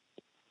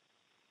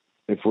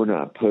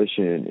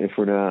pushing, if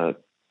we're not,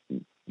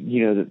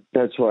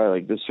 that's why,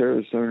 like, the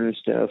service owner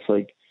stuff,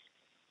 like,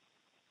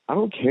 I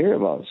don't care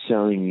about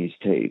selling these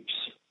tapes.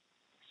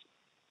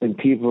 And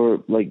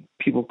people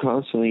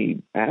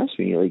constantly ask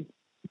me, like,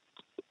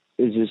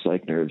 is this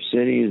like Nerve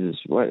City? Is this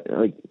what?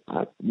 Like,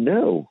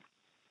 no.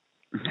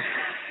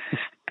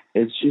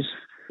 It's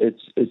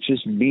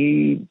just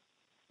me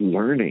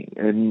learning,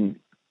 and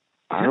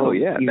I don't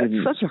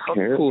even that's such a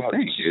care cool about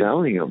thing,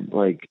 selling them.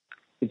 Like,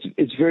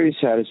 it's very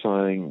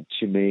satisfying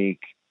to make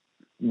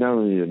not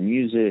only the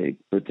music,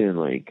 but then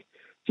like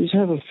just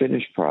have a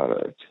finished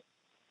product.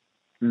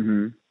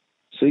 Mm-hmm.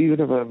 So even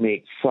if I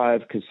make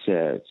 5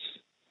 cassettes,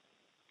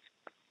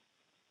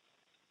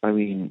 I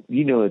mean,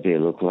 you know what they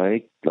look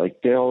like.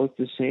 Like, they all look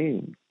the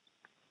same.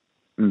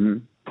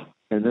 Mm-hmm.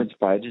 And that's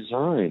by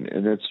design.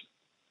 And that's,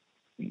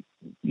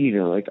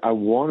 like, I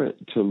want it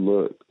to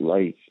look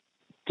like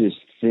this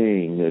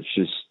thing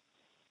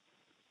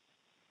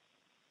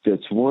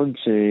that's one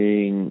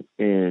thing,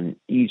 and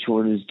each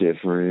one is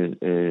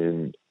different.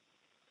 And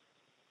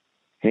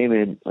hey,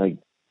 man, like,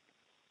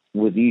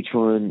 with each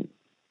one,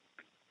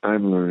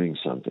 I'm learning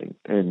something.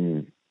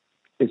 And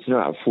it's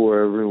not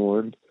for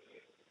everyone.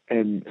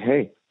 And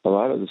hey, a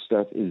lot of the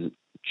stuff is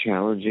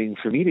challenging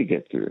for me to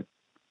get through.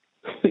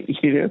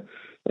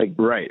 Like,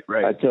 right.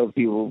 I tell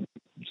people,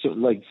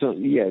 someone's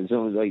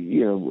like,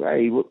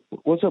 hey,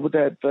 what's up with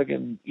that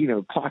fucking,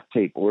 clock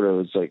tape order?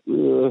 It's like,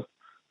 ugh,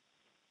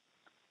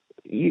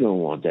 you don't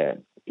want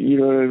that. You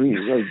know what I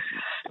mean?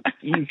 Like,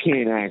 you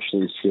can't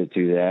actually sit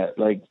through that.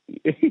 Like,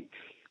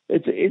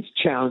 it's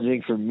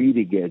challenging for me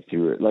to get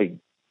through it. Like,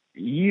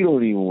 you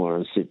don't even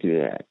want to sit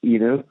through that,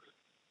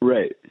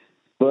 Right.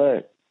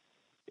 But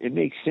it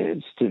makes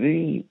sense to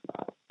me.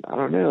 I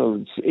don't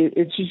know.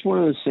 It's just one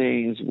of those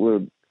things where,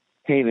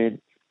 hey, man,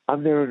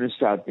 I'm never going to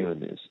stop doing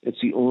this. It's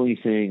the only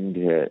thing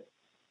that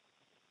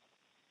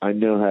I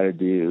know how to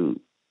do,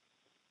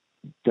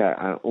 that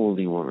I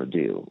only want to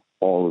do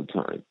all the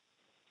time.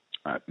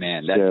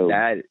 Man,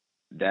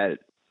 that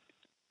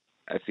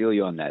I feel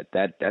you on that.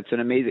 That's an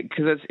amazing,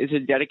 because it's a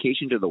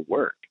dedication to the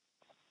work.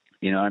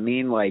 You know what I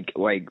mean? Like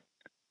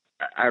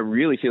I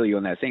really feel you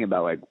on that thing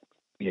about, like,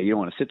 you don't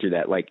want to sit through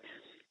that. Like,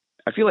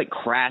 I feel like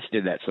Crash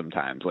did that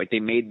sometimes. Like, they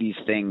made these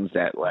things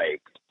that,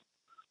 like,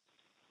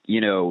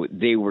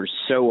 they were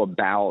so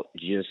about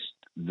just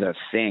the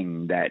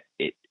thing that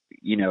it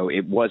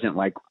wasn't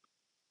like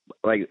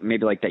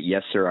maybe like that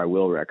Yes Sir I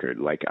Will record.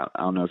 Like,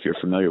 I don't know if you're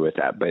familiar with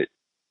that, but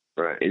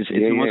right. It's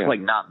almost like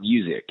not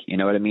music. You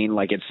know what I mean?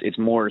 Like, it's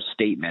more a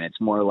statement.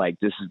 It's more like,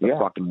 this is the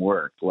fucking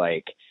work.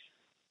 Like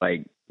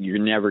you're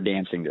never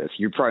dancing to this.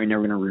 You're probably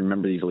never going to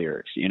remember these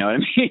lyrics. You know what I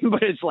mean?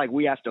 But it's like,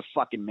 we have to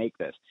fucking make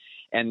this.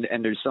 And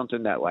there's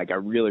something that, like, I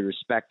really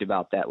respect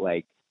about that,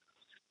 like,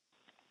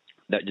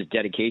 that just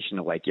dedication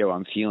to, like, yo,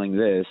 I'm feeling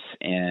this,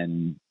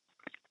 and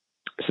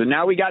so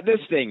now we got this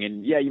thing,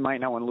 and yeah, you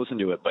might not want to listen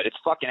to it, but it's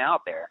fucking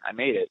out there. I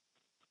made it.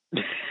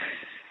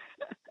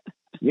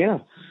 Yeah,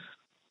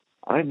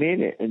 I made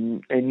it,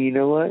 and you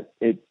know what?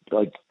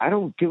 I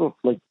don't give up.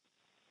 Like,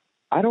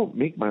 I don't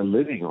make my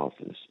living off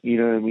this. You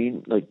know what I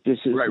mean? Like, this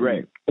is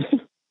right. This is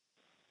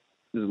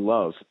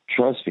love.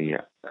 Trust me.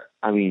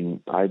 I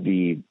mean, I'd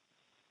be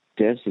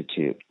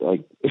destitute.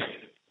 Like,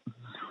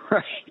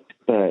 right.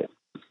 But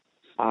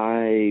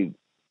I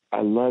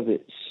love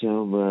it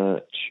so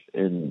much,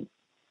 and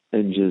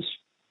just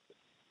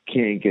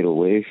can't get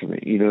away from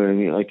it. You know what I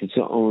mean? Like, it's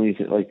the only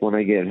thing. Like, when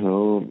I get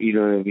home, you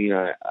know what I mean?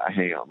 I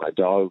hang out with my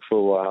dog for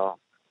a while,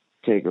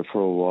 take her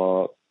for a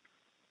walk,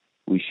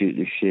 we shoot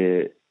the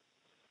shit,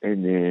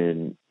 and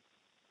then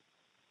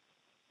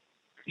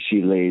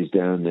she lays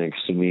down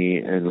next to me,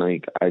 and,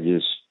 like, I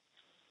just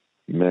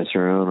mess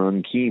around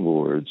on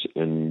keyboards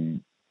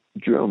and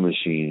drum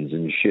machines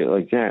and shit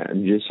like that,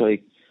 and just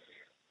like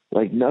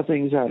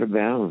nothing's out of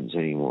bounds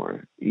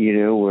anymore,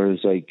 whereas,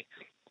 like,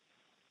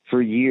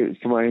 for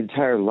my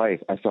entire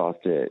life, I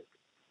thought that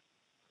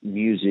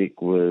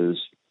music was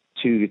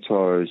 2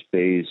 guitars,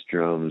 bass,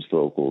 drums,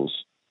 vocals,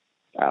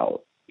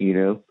 out,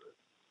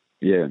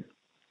 Yeah.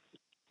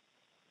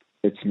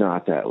 It's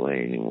not that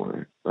way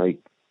anymore. Like,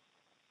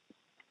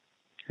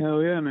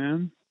 hell yeah,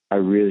 man. I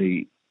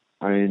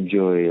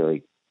enjoy,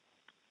 like,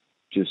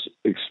 just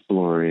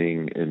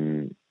exploring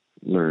and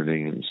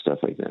learning and stuff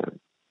like that.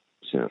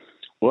 So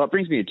Well, that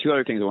brings me to two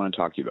other things I want to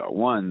talk to you about.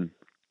 One,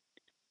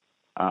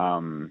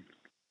 so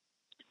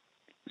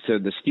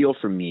the Steal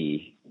From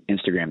Me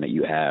Instagram that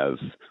you have,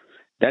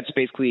 that's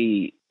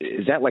basically,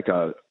 is that like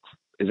a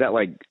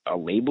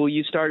label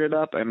you started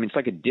up? I mean, it's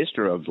like a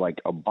distro of like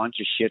a bunch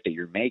of shit that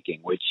you're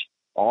making, which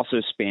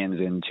also spans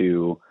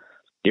into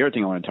the other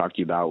thing I want to talk to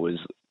you about was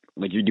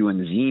like you're doing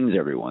zines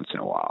every once in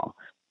a while.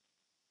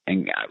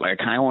 And like,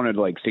 I kind of wanted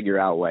to like figure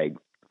out like,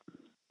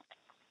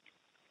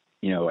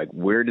 you know, like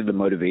where did the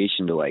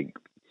motivation to like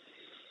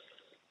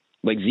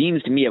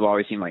zines to me have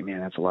always seemed like, man,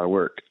 that's a lot of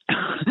work.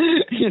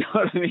 You know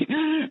what I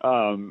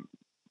mean?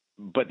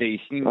 But they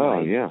seem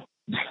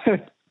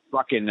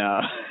fucking,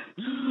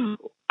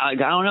 I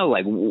don't know,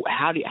 like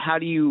how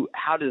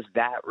does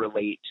that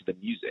relate to the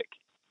music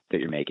that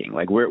you're making?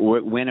 Like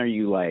when are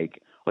you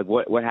like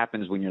what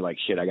happens when you're like,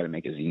 shit, I got to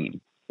make a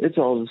zine? It's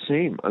all the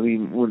same. I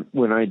mean,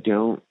 when I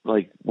don't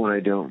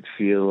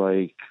feel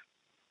like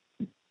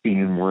being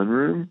in one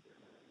room,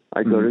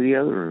 I go to the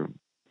other room.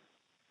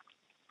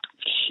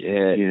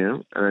 Shit. You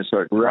know, and I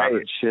start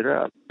writing shit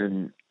up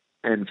and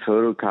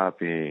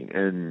photocopying,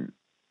 and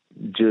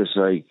just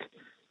like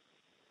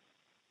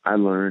I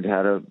learned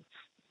how to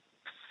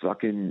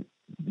fucking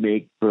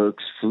make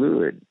books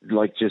fluid,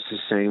 like just the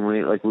same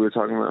way, like we were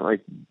talking about,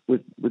 like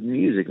with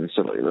music and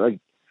stuff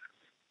like.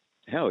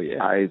 Hell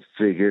yeah. I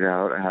figured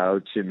out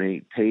how to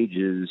make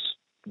pages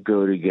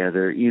go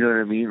together. You know what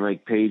I mean?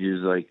 Like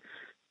pages like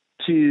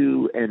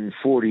 2 and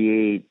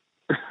 48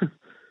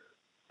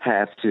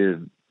 have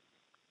to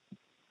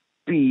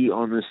be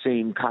on the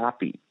same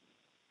copy.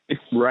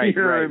 Right,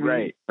 you know right, what I mean?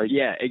 right. Like,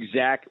 yeah,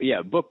 exactly.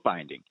 Yeah,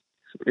 bookbinding.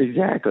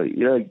 Exactly.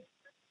 Like,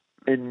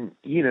 and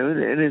you know,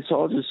 and it's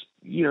all just,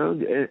 you know,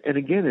 and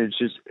again, it's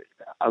just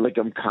like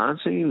I'm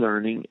constantly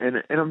learning,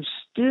 and I'm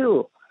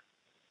still.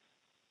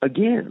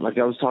 Again, like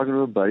I was talking to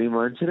a buddy of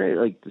mine today,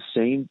 like the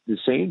same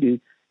dude,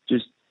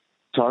 just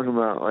talking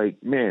about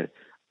like, man,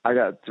 I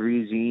got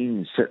 3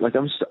 zines. Like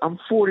I'm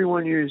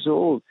 41 years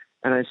old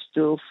and I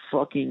still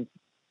fucking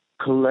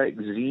collect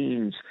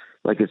zines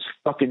like it's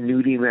fucking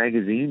Nudie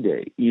Magazine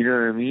Day. You know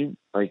what I mean?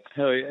 Like,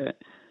 hell yeah,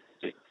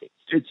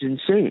 it's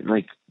insane.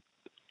 Like,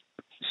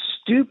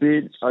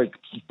 stupid. Like,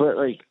 but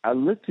like I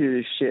look through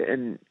this shit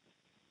and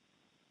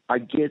I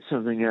get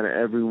something out of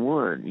every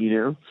one. You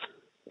know.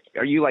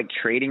 Are you like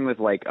trading with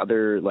like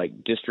other like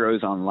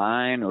distros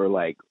online or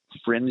like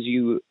friends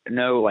you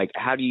know? Like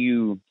how do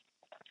you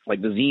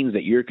like the zines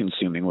that you're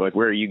consuming? Like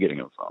where are you getting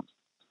them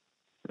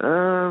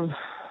from?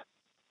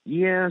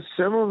 Yeah,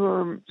 some of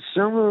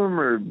them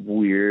are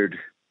weird.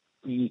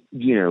 You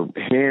know,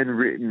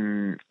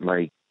 handwritten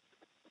like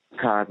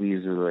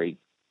copies of like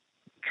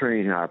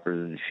Train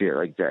Hoppers and shit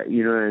like that.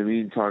 You know what I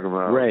mean? Talking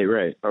about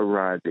right a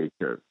ride they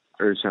took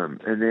or something,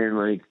 and then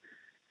like.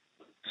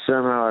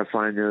 Somehow I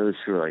find those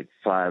for like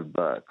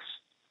 $5,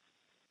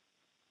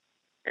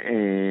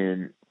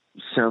 and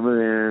some of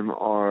them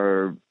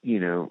are, you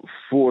know,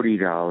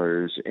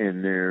 $40,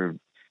 and they're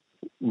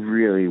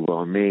really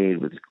well made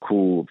with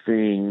cool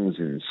things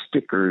and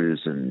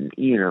stickers and,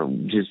 you know,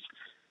 just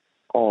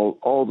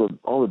all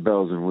the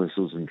bells and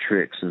whistles and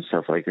tricks and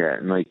stuff like that.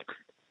 And like,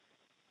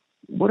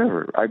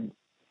 whatever,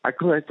 I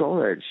collect all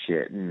that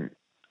shit, and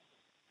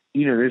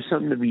you know, there's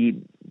something to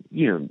be,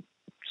 you know,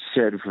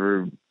 said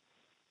for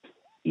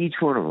each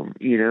one of them,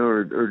 you know,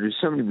 or there's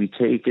something to be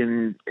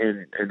taken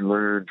and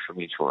learned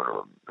from each one of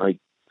them. Like,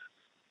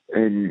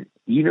 and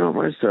you know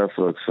what my stuff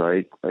looks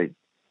like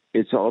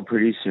it's all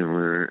pretty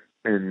similar,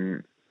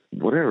 and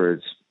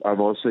whatever. I've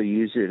also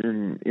used it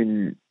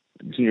in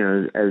you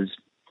know, as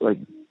like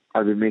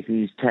I've been making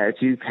these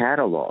tattoo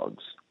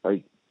catalogs.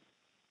 Like,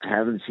 I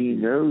haven't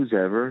seen those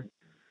ever,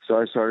 so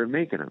I started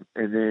making them,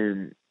 and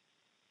then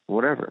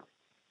whatever.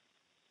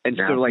 And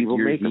now so like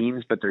your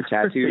zines, but they're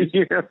tattoos.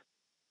 Yeah.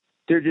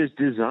 They're just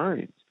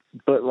designs,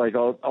 but like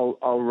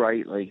I'll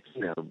write like,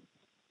 you know,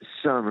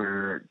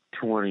 summer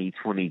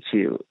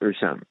 2022 or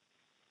something,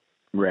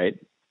 right,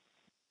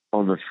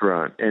 on the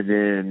front, and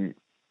then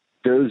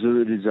those are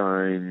the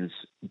designs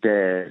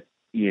that,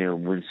 you know,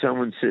 when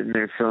someone's sitting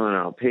there filling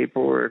out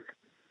paperwork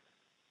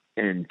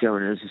and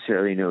don't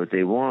necessarily know what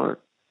they want,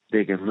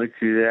 they can look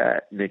through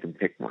that and they can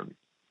pick one.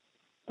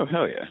 Oh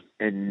hell yeah!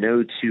 And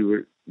no two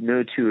are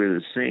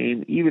the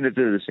same, even if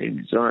they're the same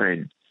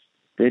design.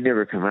 They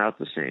never come out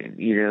the same,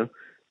 you know?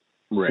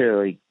 Right. So,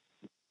 like,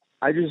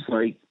 I just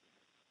like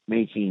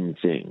making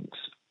things,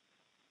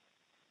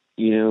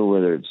 you know,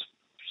 whether it's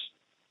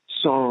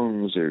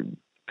songs or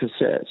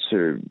cassettes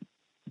or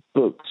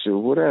books or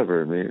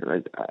whatever, man.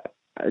 Like,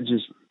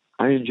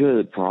 I enjoy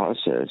the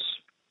process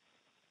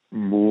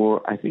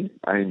more. I think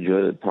I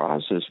enjoy the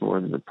process more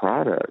than the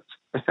product,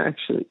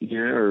 actually, you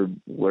know, or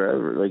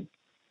whatever. Like,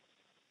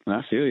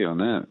 I feel you on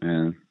that,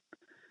 man.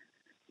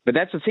 But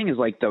that's the thing, is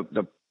like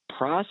the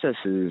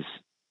processes,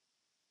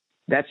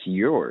 that's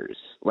yours.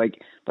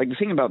 Like the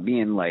thing about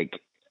being like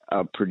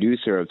a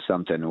producer of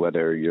something,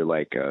 whether you're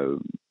like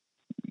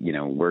you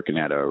know, working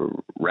at a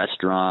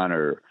restaurant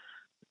or,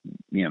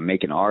 you know,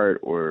 making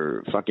art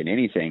or fucking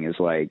anything, is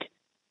like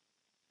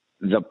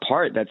the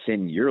part that's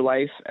in your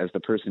life as the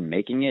person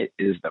making it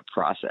is the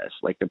process.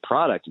 Like the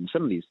product and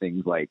some of these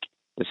things, like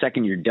the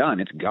second you're done,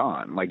 it's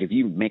gone. Like if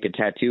you make a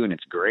tattoo and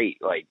it's great,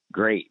 like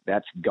great,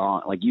 that's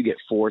gone. Like you get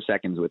 4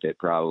 seconds with it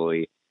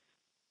probably.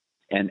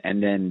 And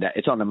then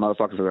it's on the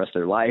motherfucker for the rest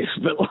of their life.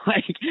 But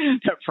like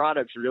that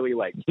product's really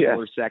like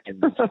 4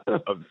 seconds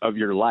of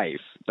your life.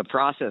 The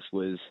process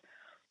was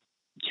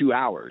 2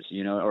 hours,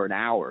 you know, or an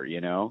hour, you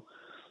know.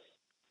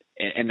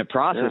 And the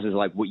process is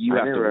like what you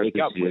have to wake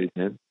up with.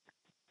 Man.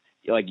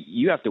 Like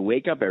you have to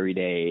wake up every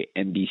day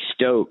and be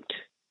stoked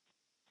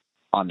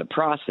on the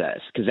process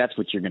because that's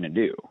what you're going to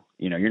do.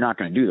 You know, you're not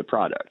going to do the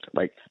product.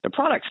 Like the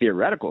product's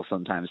theoretical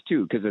sometimes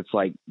too because it's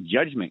like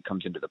judgment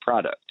comes into the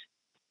product.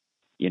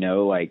 You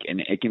know, like, and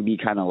it can be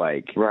kind of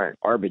like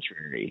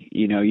arbitrary.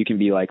 You know, you can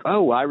be like,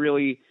 oh, I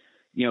really,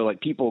 you know, like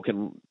two people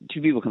can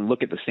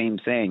look at the same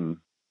thing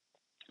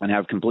and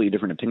have completely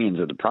different opinions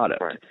of the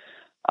product. Right.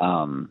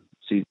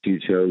 See two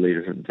totally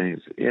different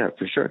things. Yeah,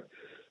 for sure.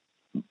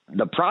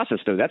 The process,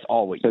 though, that's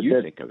all what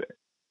you think of it.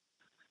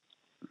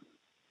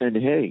 And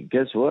hey,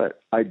 guess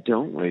what? I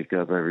don't wake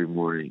up every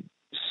morning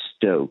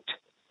stoked.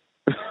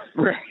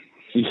 Right.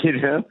 You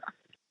know?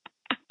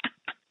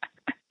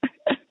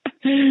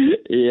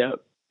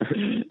 Yep.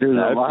 There's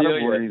a lot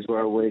of mornings where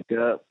I wake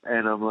up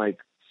and I'm like,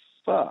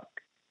 fuck.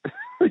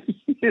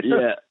 You know?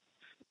 Yeah.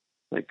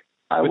 Like,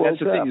 but that's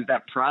the thing is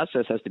that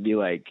process has to be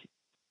like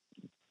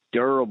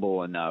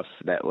durable enough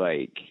that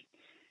like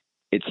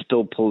it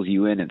still pulls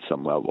you in at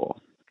some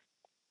level.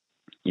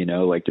 You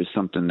know, like there's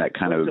something that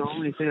kind of. It's the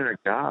only thing I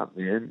got,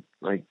 man.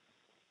 Like,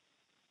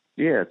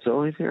 yeah, it's the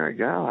only thing I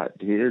got.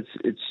 Dude.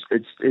 It's.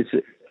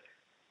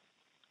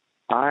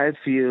 I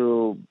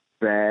feel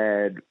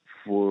bad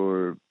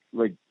for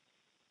like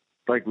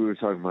we were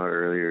talking about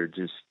earlier,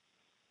 just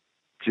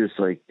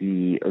like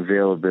the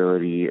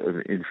availability of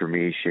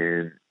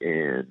information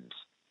and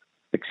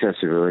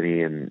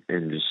accessibility and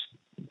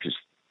just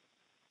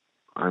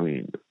I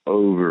mean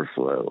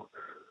overflow.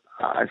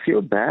 I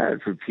feel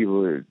bad for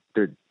people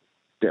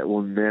that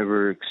will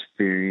never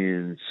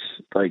experience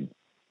like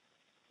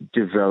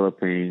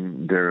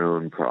developing their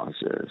own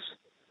process.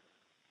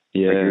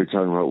 Yeah, like you were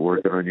talking about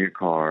working on your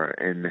car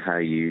and how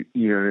you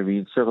know what I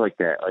mean, stuff like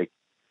that. Like,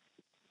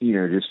 you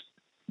know, just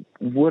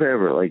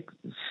whatever, like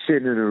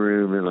sitting in a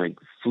room and like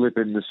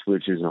flipping the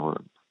switches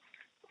on.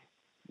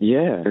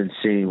 Yeah, and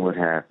seeing what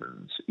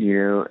happens, you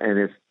know.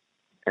 And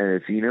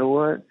if you know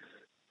what,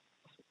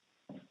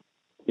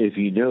 if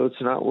you know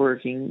it's not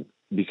working,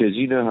 because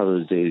you know how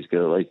those days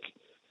go. Like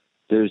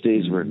there's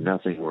days where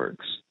nothing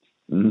works.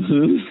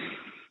 Mm-hmm.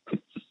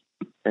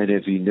 And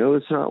if you know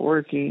it's not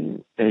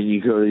working and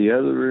you go to the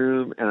other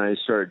room and I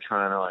start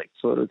trying to like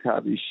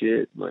photocopy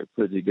shit, like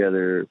put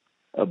together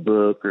a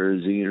book or a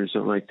zine or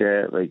something like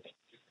that, like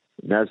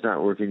that's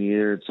not working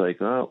either. It's like,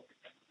 oh,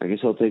 I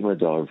guess I'll take my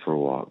dog for a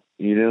walk,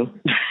 you know?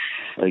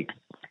 Like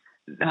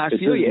I it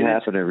feel doesn't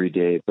happen every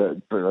day,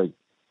 but like,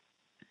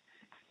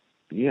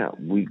 yeah,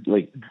 we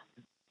like,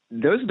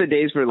 those are the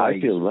days where like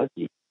I feel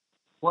lucky.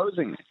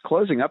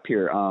 Closing up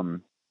here,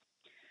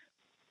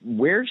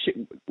 where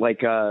should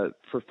like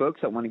for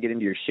folks that want to get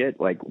into your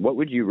shit, like what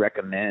would you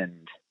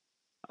recommend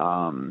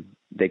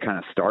they kind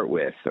of start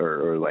with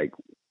or like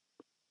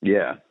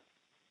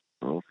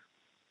oh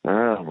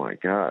my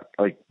god,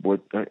 like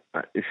what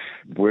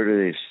where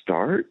do they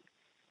start?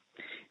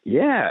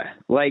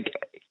 Like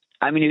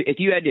I mean if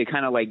you had to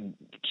kind of like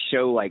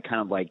show like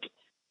kind of like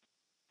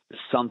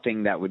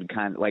something that would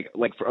kind of like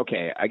for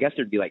okay, I guess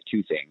there'd be like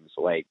two things,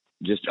 like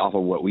just off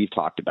of what we've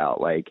talked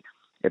about, like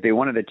if they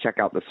wanted to check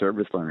out the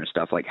Service Learner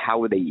stuff, like how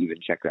would they even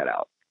check that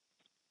out?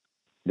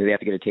 Do they have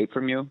to get a tape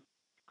from you?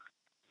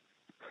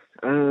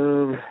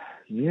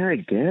 Yeah, I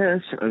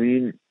guess. I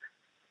mean,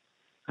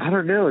 I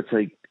don't know. It's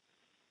like,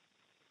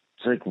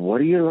 what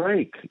do you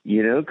like?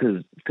 You know,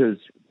 because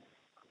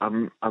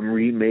I'm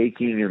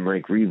remaking and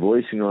like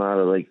revoicing a lot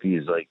of like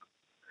these like.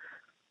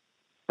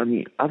 I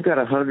mean, I've got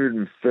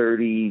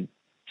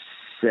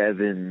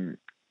 137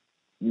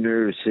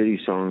 Nervous City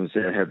songs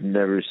that have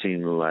never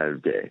seen the light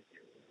of day.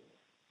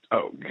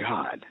 Oh,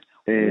 God.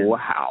 And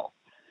wow.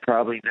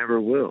 Probably never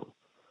will.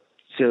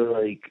 So,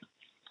 like,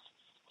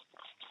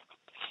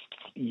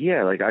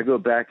 yeah, like, I go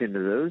back into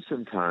those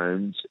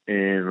sometimes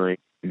and, like,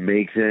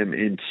 make them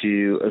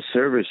into a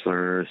Service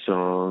Learner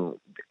song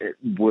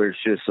where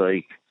it's just,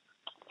 like,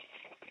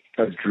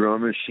 a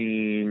drum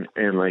machine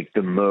and, like,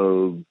 the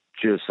Moog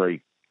just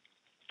like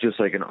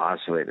an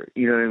oscillator.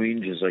 You know what I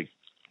mean? Just, like,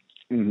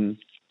 in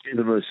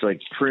the most,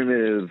 like,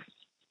 primitive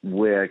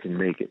way I can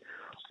make it.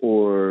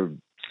 Or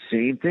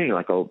same thing,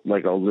 like I'll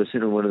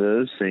listen to one of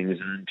those things and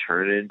then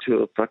turn it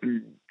into a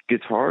fucking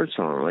guitar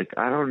song. Like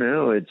I don't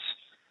know, it's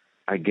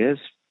I guess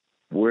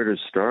where to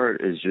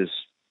start is just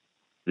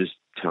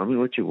tell me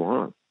what you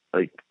want,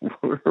 like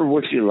or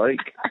what you like,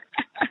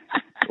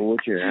 or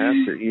what you're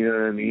after. You know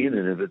what I mean?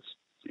 And if it's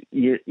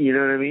you know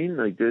what I mean,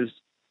 like there's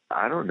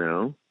I don't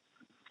know.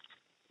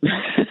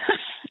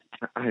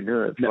 I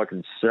know that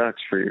fucking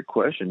sucks for your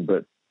question,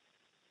 but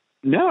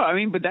no, I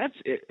mean, but that's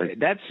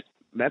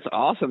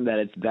awesome that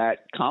it's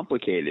that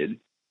complicated.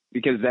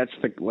 because that's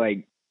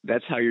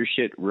that's how your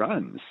shit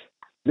runs.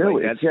 No,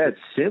 like, it's that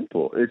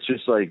simple. It's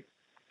just like,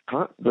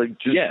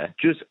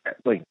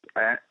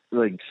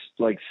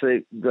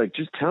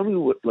 just tell me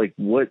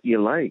what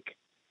you like.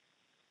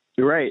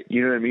 Right.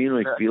 You know what I mean?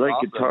 Like, if you like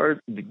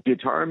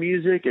guitar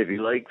music, if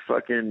you like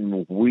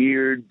fucking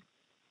weird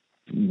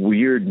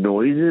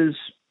noises,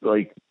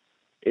 like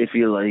if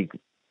you like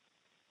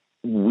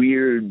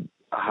weird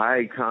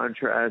high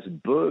contrast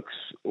books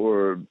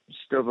or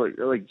stuff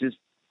like just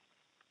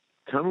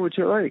tell me what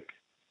you like.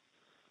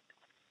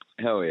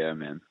 Hell yeah,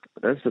 man.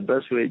 That's the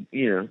best way,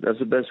 that's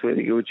the best way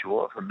to get what you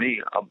want from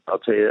me. I'll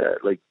tell you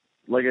that.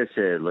 Like I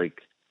said,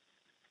 like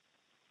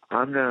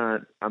I'm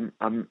not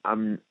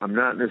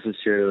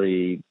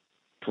necessarily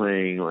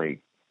playing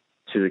like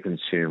to the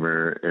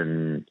consumer,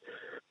 and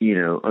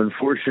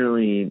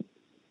unfortunately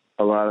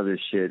a lot of this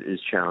shit is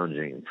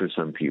challenging for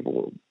some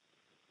people,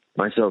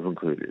 myself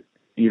included.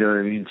 You know what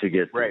I mean? To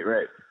get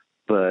right.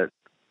 But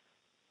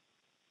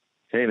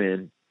hey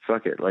man,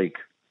 fuck it. Like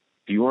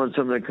if you want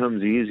something that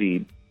comes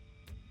easy,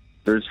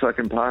 there's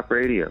fucking pop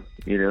radio,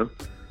 and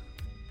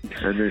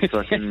there's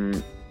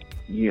fucking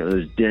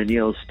there's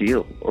Danielle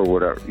Steele or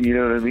whatever. You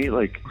know what I mean?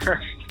 Like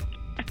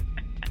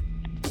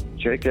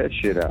check that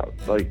shit out.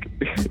 Like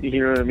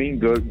you know what I mean?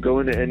 Go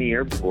into any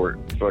airport,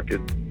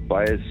 fucking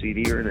buy a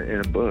CD or in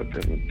a book,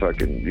 and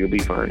fucking you'll be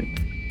fine.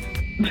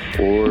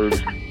 Or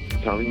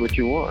tell me what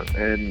you want,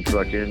 and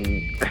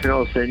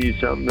I'll send you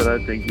something that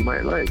I think you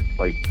might like.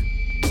 Like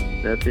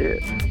that's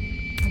it.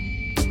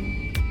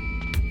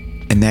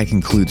 And that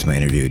concludes my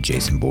interview with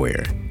Jason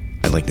Boyer.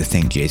 I'd like to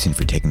thank Jason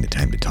for taking the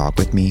time to talk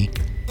with me.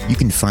 You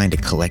can find a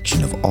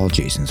collection of all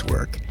Jason's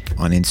work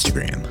on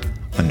Instagram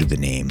under the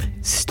name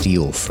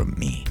Steal From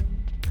Me.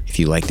 If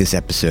you like this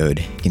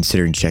episode,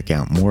 consider and check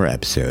out more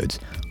episodes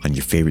on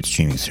your favorite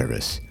streaming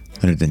service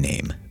under the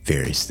name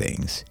Various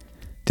Things.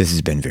 This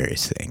has been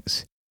Various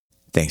Things.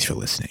 Thanks for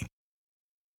listening.